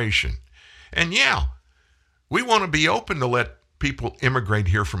generation. And yeah, we want to be open to let people immigrate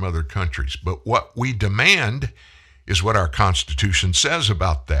here from other countries. But what we demand is what our Constitution says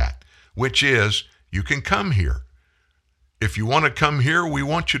about that, which is you can come here. If you want to come here, we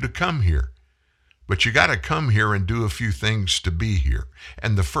want you to come here. But you got to come here and do a few things to be here.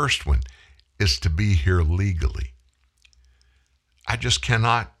 And the first one is to be here legally. I just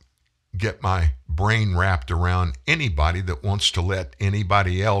cannot get my brain wrapped around anybody that wants to let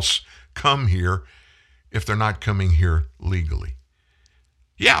anybody else come here if they're not coming here legally.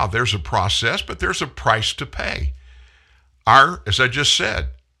 Yeah, there's a process, but there's a price to pay. As I just said,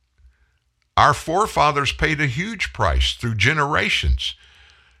 our forefathers paid a huge price through generations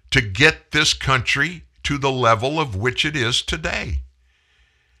to get this country to the level of which it is today.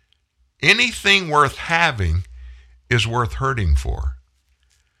 Anything worth having is worth hurting for.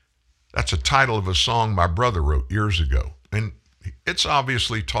 That's a title of a song my brother wrote years ago. And it's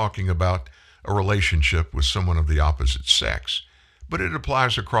obviously talking about a relationship with someone of the opposite sex, but it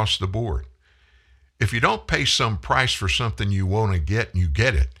applies across the board. If you don't pay some price for something you want to get and you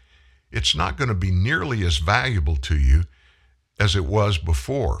get it, it's not going to be nearly as valuable to you as it was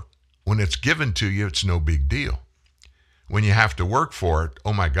before. When it's given to you, it's no big deal. When you have to work for it,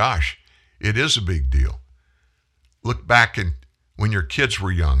 oh my gosh, it is a big deal. Look back in when your kids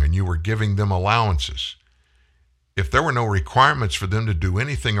were young and you were giving them allowances. If there were no requirements for them to do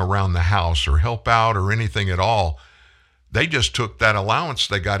anything around the house or help out or anything at all, they just took that allowance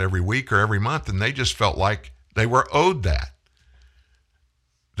they got every week or every month, and they just felt like they were owed that.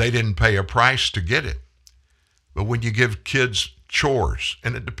 They didn't pay a price to get it. But when you give kids chores,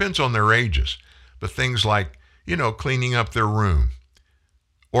 and it depends on their ages, but things like, cleaning up their room,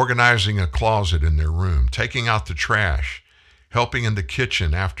 organizing a closet in their room, taking out the trash, helping in the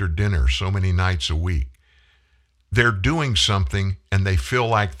kitchen after dinner so many nights a week, they're doing something and they feel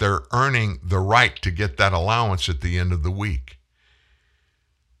like they're earning the right to get that allowance at the end of the week.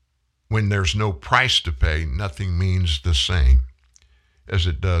 When there's no price to pay, nothing means the same as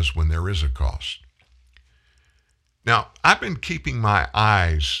it does when there is a cost. Now, I've been keeping my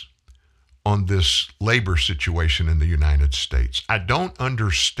eyes on this labor situation in the United States. I don't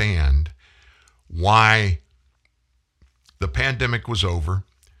understand why the pandemic was over.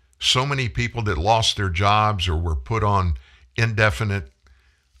 So many people that lost their jobs or were put on indefinite,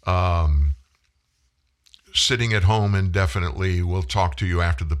 sitting at home indefinitely. We'll talk to you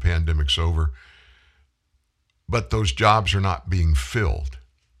after the pandemic's over. But those jobs are not being filled.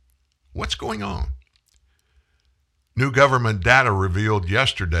 What's going on? New government data revealed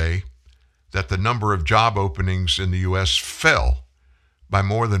yesterday that the number of job openings in the U.S. fell by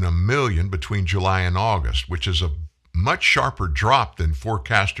more than 1 million between July and August, which is a much sharper drop than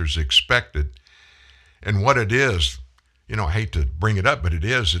forecasters expected. And what it is, I hate to bring it up, but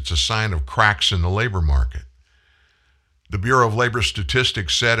it's a sign of cracks in the labor market. The Bureau of Labor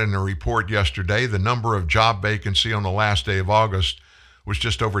Statistics said in a report yesterday the number of job vacancy on the last day of August was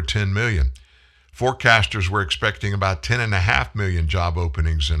just over 10 million. Forecasters were expecting about 10.5 million job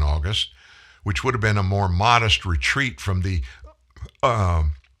openings in August, which would have been a more modest retreat from the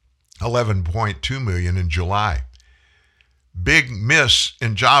 11.2 million in July. Big miss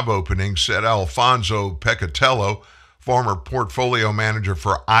in job openings, said Alfonso Pecatello, former portfolio manager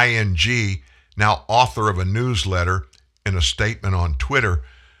for ING, now author of a newsletter, in a statement on Twitter.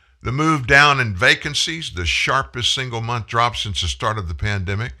 The move down in vacancies, the sharpest single-month drop since the start of the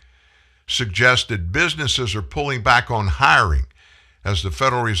pandemic, suggested businesses are pulling back on hiring as the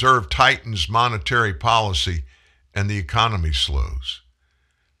Federal Reserve tightens monetary policy and the economy slows.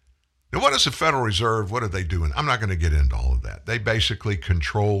 Now, what is the Federal Reserve? What are they doing? I'm not going to get into all of that. They basically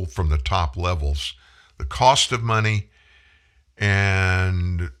control from the top levels the cost of money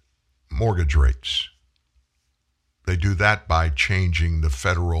and mortgage rates. They do that by changing the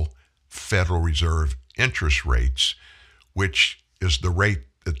Federal Reserve interest rates, which is the rate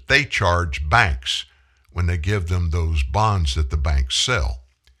that they charge banks when they give them those bonds that the banks sell.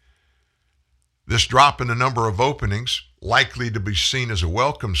 This drop in the number of openings likely to be seen as a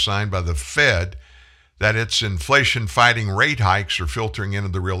welcome sign by the Fed that its inflation-fighting rate hikes are filtering into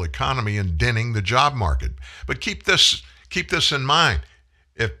the real economy and denting the job market. But keep this in mind.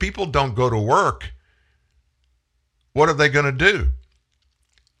 If people don't go to work, what are they going to do?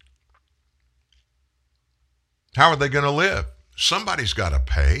 How are they going to live? Somebody's got to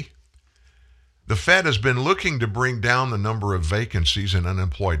pay. The Fed has been looking to bring down the number of vacancies and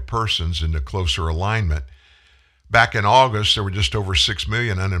unemployed persons into closer alignment. Back in August, there were just over 6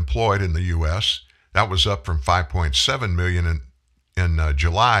 million unemployed in the U.S. That was up from 5.7 million in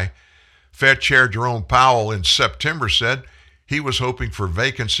July. Fed Chair Jerome Powell in September said he was hoping for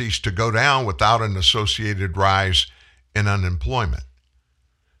vacancies to go down without an associated rise in unemployment.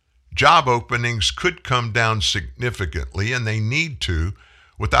 Job openings could come down significantly, and they need to,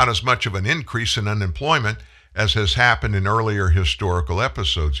 without as much of an increase in unemployment as has happened in earlier historical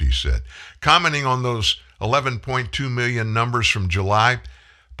episodes, he said. Commenting on those 11.2 million numbers from July,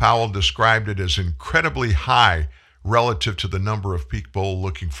 Powell described it as incredibly high relative to the number of people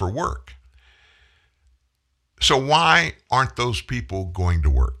looking for work. So why aren't those people going to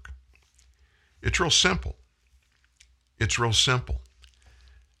work? It's real simple.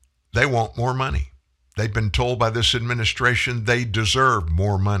 They want more money. They've been told by this administration they deserve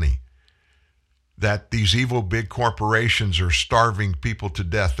more money. That these evil big corporations are starving people to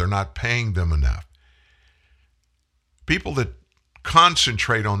death. They're not paying them enough. People that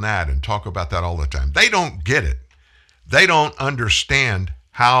concentrate on that and talk about that all the time, they don't get it. They don't understand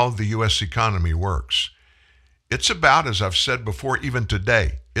how the U.S. economy works. It's about, as I've said before, even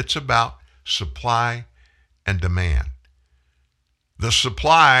today, it's about supply and demand. The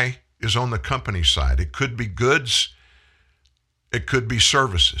supply is on the company side. It could be goods, it could be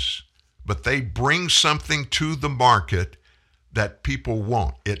services, but they bring something to the market that people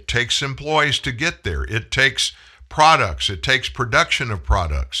want. It takes employees to get there. It takes products. It takes production of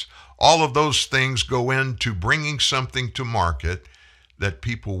products. All of those things go into bringing something to market that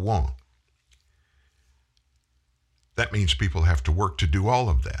people want. That means people have to work to do all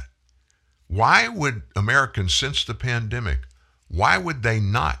of that. Why would Americans, since the pandemic, why would they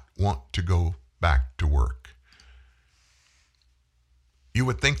not want to go back to work? You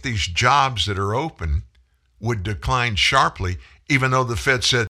would think these jobs that are open would decline sharply, even though the Fed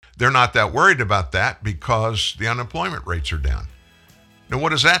said they're not that worried about that because the unemployment rates are down. Now,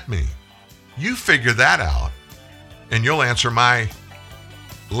 what does that mean? You figure that out, and you'll answer my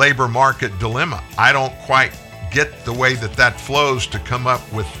labor market dilemma. I don't quite get the way that flows to come up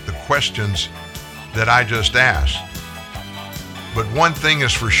with the questions that I just asked. But one thing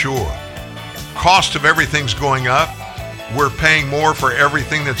is for sure. Cost of everything's going up. We're paying more for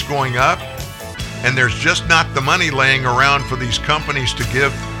everything that's going up. And there's just not the money laying around for these companies to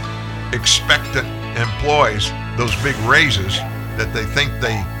give expectant employees those big raises that they think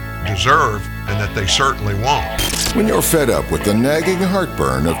they deserve and that they certainly won't. When you're fed up with the nagging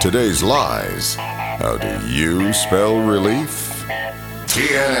heartburn of today's lies, how do you spell relief?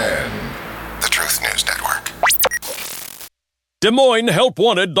 TNN, the Truth News Network.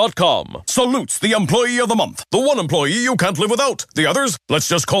 DesMoinesHelpWanted.com salutes the employee of the month. The one employee you can't live without. The others, let's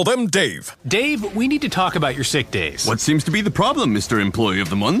just call them Dave. Dave, we need to talk about your sick days. What seems to be the problem, Mr. Employee of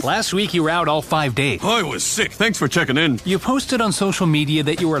the Month? Last week you were out all 5 days. I was sick. Thanks for checking in. You posted on social media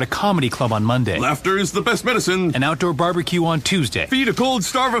that you were at a comedy club on Monday. Laughter is the best medicine. An outdoor barbecue on Tuesday. Feed a cold,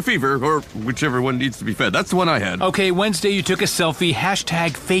 starve a fever, or whichever one needs to be fed. That's the one I had. Okay, Wednesday you took a selfie,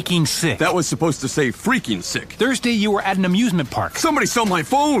 #faking sick. That was supposed to say freaking sick. Thursday you were at an amusement park. Somebody stole my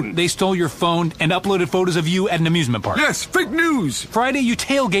phone. They stole your phone and uploaded photos of you at an amusement park. Yes, fake news. Friday you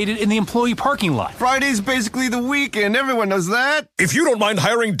tailgated in the employee parking lot. Friday's basically the weekend. Everyone knows that. If you don't mind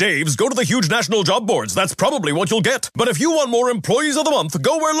hiring Daves, go to the huge national job boards. That's probably what you'll get. But if you want more employees of the month,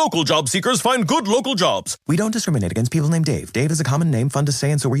 go where local job seekers find good local jobs. We don't discriminate against people named Dave. Dave is a common name, fun to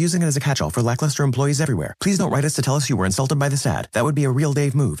say, and so we're using it as a catch-all for lackluster employees everywhere. Please don't write us to tell us you were insulted by this ad. That would be a real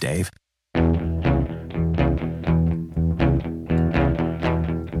Dave move, Dave.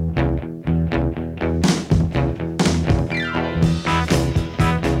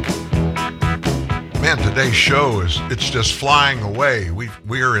 Today's show it's just flying away.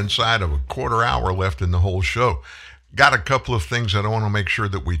 We are inside of a quarter hour left in the whole show. Got a couple of things that I want to make sure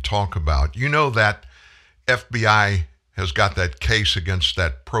that we talk about. You know that FBI has got that case against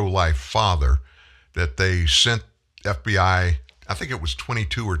that pro-life father that they sent FBI, I think it was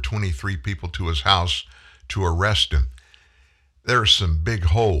 22 or 23 people to his house to arrest him. There are some big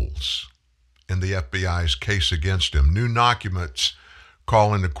holes in the FBI's case against him. New documents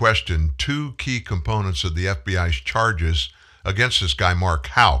call into question two key components of the FBI's charges against this guy, Mark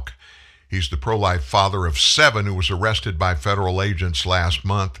Houck. He's the pro-life father of 7 who was arrested by federal agents last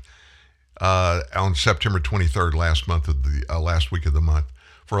month, on September 23rd, last week of the month,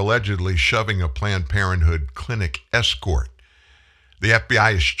 for allegedly shoving a Planned Parenthood clinic escort. The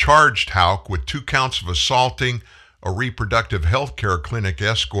FBI has charged Houck with 2 counts of assaulting a reproductive health care clinic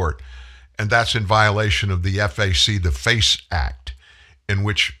escort, and that's in violation of the FAC, the FACE Act, in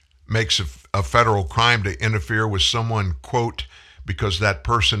which makes a federal crime to interfere with someone, quote, because that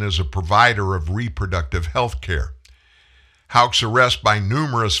person is a provider of reproductive health care. Houck's arrest by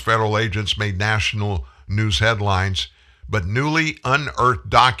numerous federal agents made national news headlines, but newly unearthed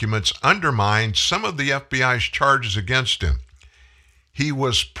documents undermined some of the FBI's charges against him. He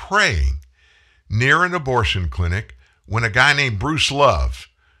was praying near an abortion clinic when a guy named Bruce Love,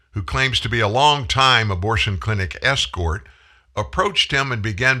 who claims to be a long-time abortion clinic escort, approached him and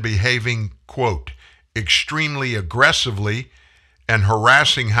began behaving, quote, extremely aggressively and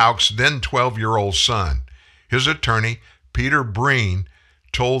harassing Houck's then 12-year-old son. His attorney, Peter Breen,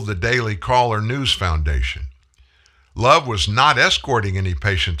 told the Daily Caller News Foundation. Love was not escorting any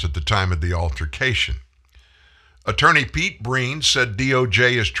patients at the time of the altercation. Attorney Pete Breen said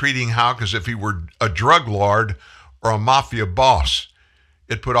DOJ is treating Houck as if he were a drug lord or a mafia boss.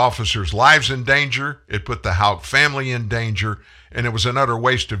 It put officers' lives in danger, it put the Houck family in danger, and it was an utter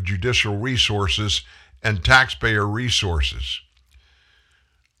waste of judicial resources and taxpayer resources.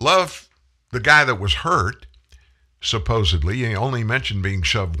 Love, the guy that was hurt, supposedly, he only mentioned being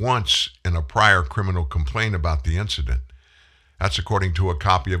shoved once in a prior criminal complaint about the incident. That's according to a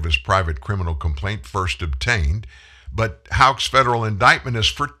copy of his private criminal complaint first obtained, but Houck's federal indictment is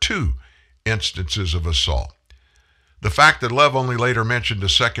for 2 instances of assault. The fact that Love only later mentioned a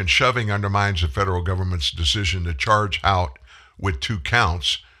second shoving undermines the federal government's decision to charge Houck with 2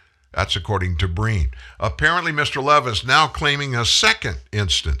 counts. That's according to Breen. Apparently, Mr. Love is now claiming a second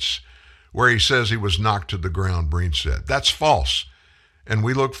instance where he says he was knocked to the ground, Breen said. That's false. And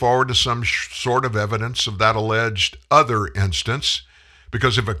we look forward to some sort of evidence of that alleged other instance,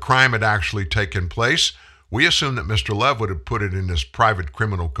 because if a crime had actually taken place, we assume that Mr. Lev would have put it in his private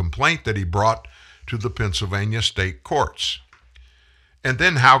criminal complaint that he brought to the Pennsylvania state courts. And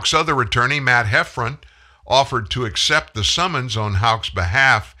then Houck's other attorney, Matt Heffron, offered to accept the summons on Houck's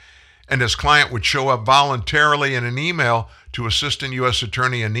behalf, and his client would show up voluntarily in an email to Assistant U.S.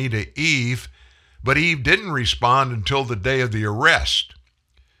 Attorney Anita Eve, but Eve didn't respond until the day of the arrest.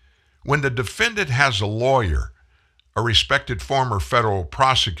 When the defendant has a lawyer, a respected former federal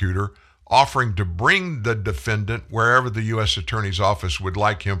prosecutor, offering to bring the defendant wherever the U.S. Attorney's Office would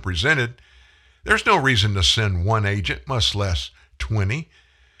like him presented, there's no reason to send one agent, much less 20.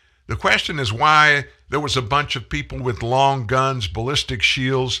 The question is why there was a bunch of people with long guns, ballistic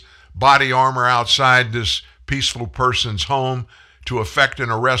shields, body armor outside this peaceful person's home to effect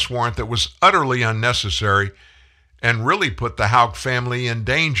an arrest warrant that was utterly unnecessary and really put the Houck family in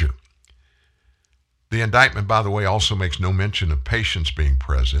danger. The indictment, by the way, also makes no mention of patients being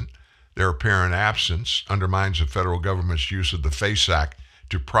present. Their apparent absence undermines the federal government's use of the FACE Act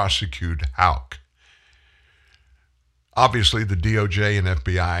to prosecute Houck. Obviously, the DOJ and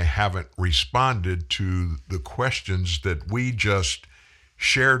FBI haven't responded to the questions that we just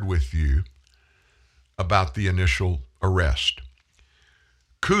shared with you about the initial arrest.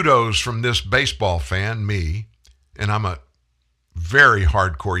 Kudos from this baseball fan, me, and I'm a very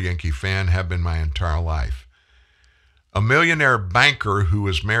hardcore Yankee fan, have been my entire life. A millionaire banker who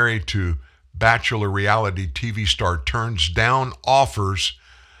is married to Bachelor reality TV star turns down offers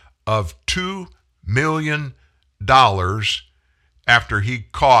of $2 million after he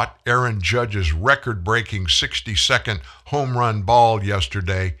caught Aaron Judge's record-breaking 60-second home run ball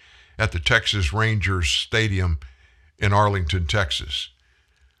yesterday at the Texas Rangers Stadium in Arlington, Texas.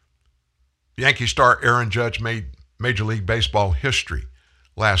 Yankee star Aaron Judge made Major League Baseball history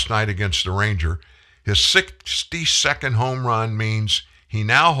last night against the Ranger. His 60-second home run means he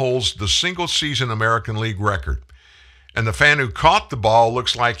now holds the single-season American League record. And the fan who caught the ball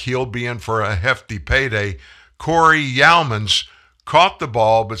looks like he'll be in for a hefty payday. Corey Yalmans caught the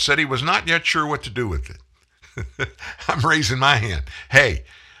ball but said he was not yet sure what to do with it. I'm raising my hand. Hey,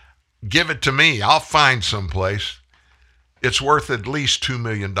 give it to me. I'll find someplace. It's worth at least $2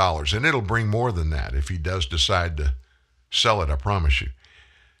 million, and it'll bring more than that if he does decide to sell it, I promise you.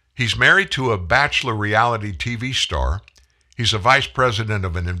 He's married to a Bachelor reality TV star. He's a vice president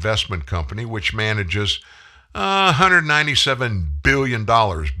of an investment company which manages $197 billion,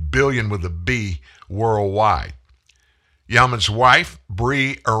 billion with a B, worldwide. Yalman's wife,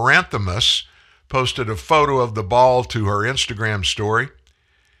 Bree Aranthamus, posted a photo of the ball to her Instagram story.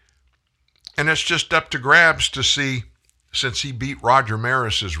 And it's just up to grabs to see, since he beat Roger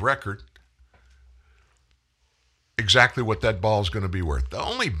Maris's record, exactly what that ball is going to be worth. The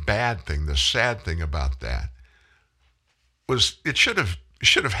only bad thing, the sad thing about that, was it should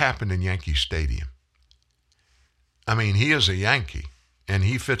have happened in Yankee Stadium. I mean, he is a Yankee, and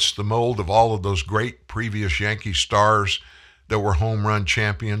he fits the mold of all of those great previous Yankee stars that were home run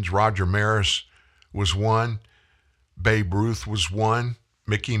champions. Roger Maris was one. Babe Ruth was one.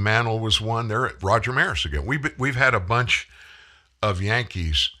 Mickey Mantle was one. They're at Roger Maris again. We've had a bunch of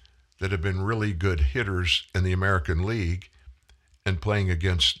Yankees that have been really good hitters in the American League and playing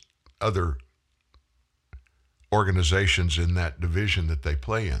against other organizations in that division that they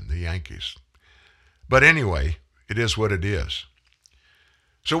play in, the Yankees. But anyway, it is what it is.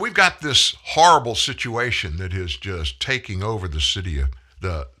 So we've got this horrible situation that is just taking over the city of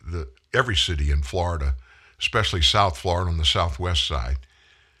every city in Florida, especially South Florida on the southwest side.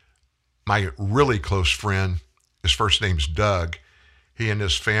 My really close friend, his first name's Doug. He and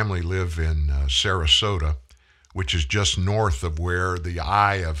his family live in Sarasota, which is just north of where the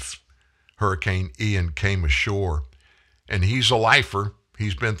eye of Hurricane Ian came ashore. And he's a lifer.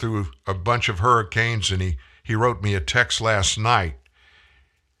 He's been through a bunch of hurricanes, and he wrote me a text last night.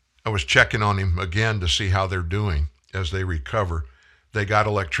 I was checking on him again to see how they're doing as they recover. They got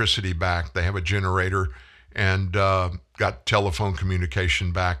electricity back. They have a generator and got telephone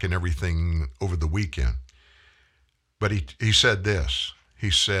communication back and everything over the weekend. But he said this. He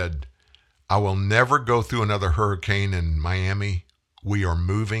said, I will never go through another hurricane in Miami. We are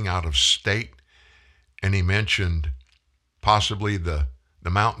moving out of state. And he mentioned possibly the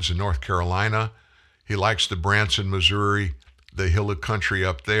mountains in North Carolina. He likes the Branson, Missouri, the hill country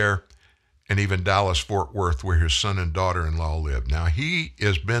up there, and even Dallas-Fort Worth, where his son and daughter-in-law live. Now, he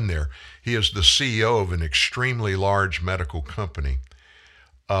has been there. He is the CEO of an extremely large medical company.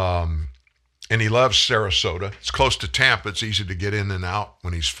 And he loves Sarasota. It's close to Tampa. It's easy to get in and out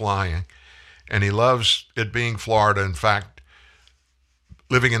when he's flying. And he loves it being Florida. In fact,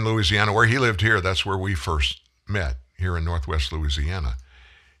 living in Louisiana, where he lived here, that's where we first met, here in Northwest Louisiana.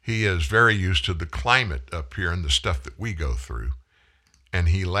 He is very used to the climate up here and the stuff that we go through. And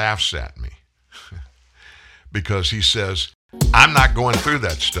he laughs at me because he says, I'm not going through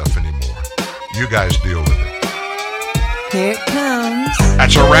that stuff anymore. You guys deal with it. Here it comes.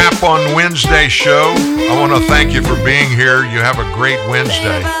 That's a wrap on Wednesday's show. I want to thank you for being here. You have a great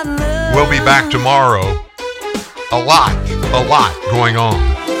Wednesday. We'll be back tomorrow. A lot going on.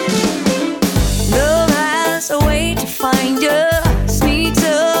 Love has a way to find you. Sneaks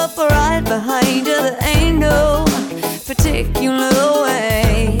up right behind you. There ain't no particular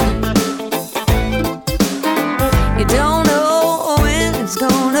way. You don't know when it's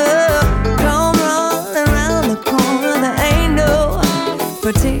gonna come running around the corner. There ain't no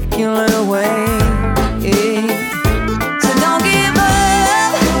particular way. So don't give up.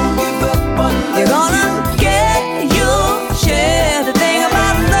 You're gonna get your share. The thing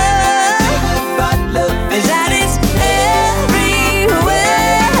about love is that it's everywhere.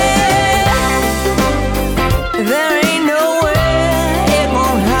 There ain't nowhere it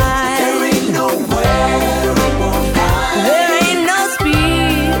won't hide. There ain't nowhere it won't hide. There ain't no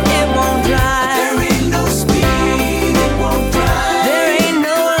speed it won't drive. There ain't no speed it won't drive. There ain't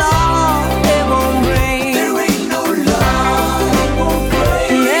no law it won't break. There ain't no law it won't break.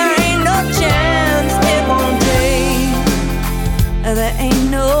 There ain't no chance it won't take. There ain't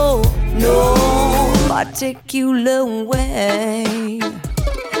no particular way.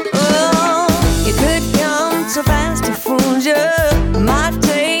 Oh, you could come so fast to fool you. It might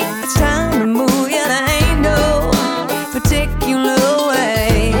take its time to move you. There ain't no particular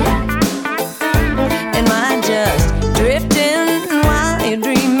way. It might just drift in while you're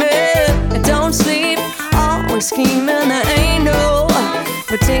dreaming. Don't sleep, always scheming. There ain't no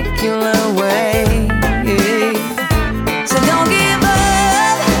particular way. So don't give up.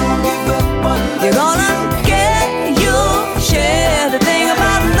 You're gonna get your share. The thing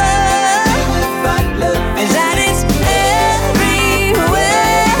about love is that it's everywhere.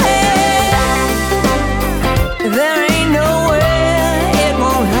 There ain't nowhere it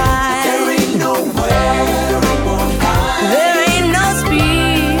won't hide. There ain't nowhere it won't hide. There ain't no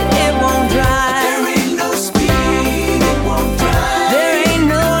speed it won't drive. There ain't no speed it won't drive. There ain't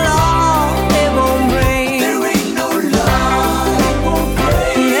no law it won't break. There ain't no law it won't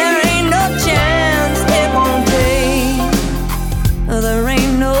break. There ain't no chance it won't take. There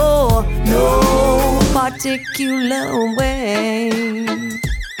ain't no particular way.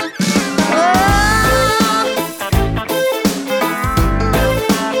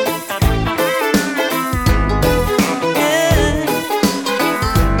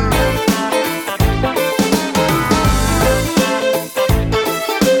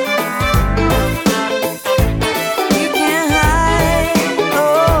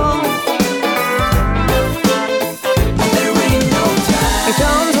 It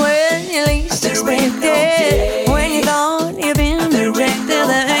comes when you least expect it. When you thought you've been rejected,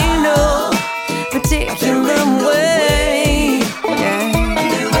 there ain't no particular way. Yeah.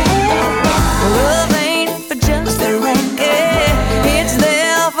 Love ain't for just the right. It's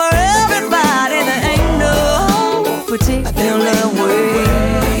there for everybody. There ain't no particular way.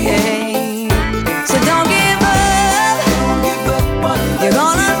 So don't give up. You're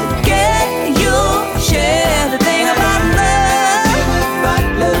gonna get your share. The thing about love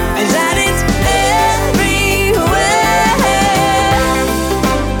is that it's everywhere.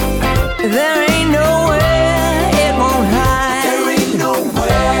 There ain't nowhere it won't hide. There ain't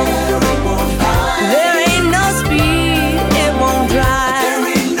nowhere it won't hide. There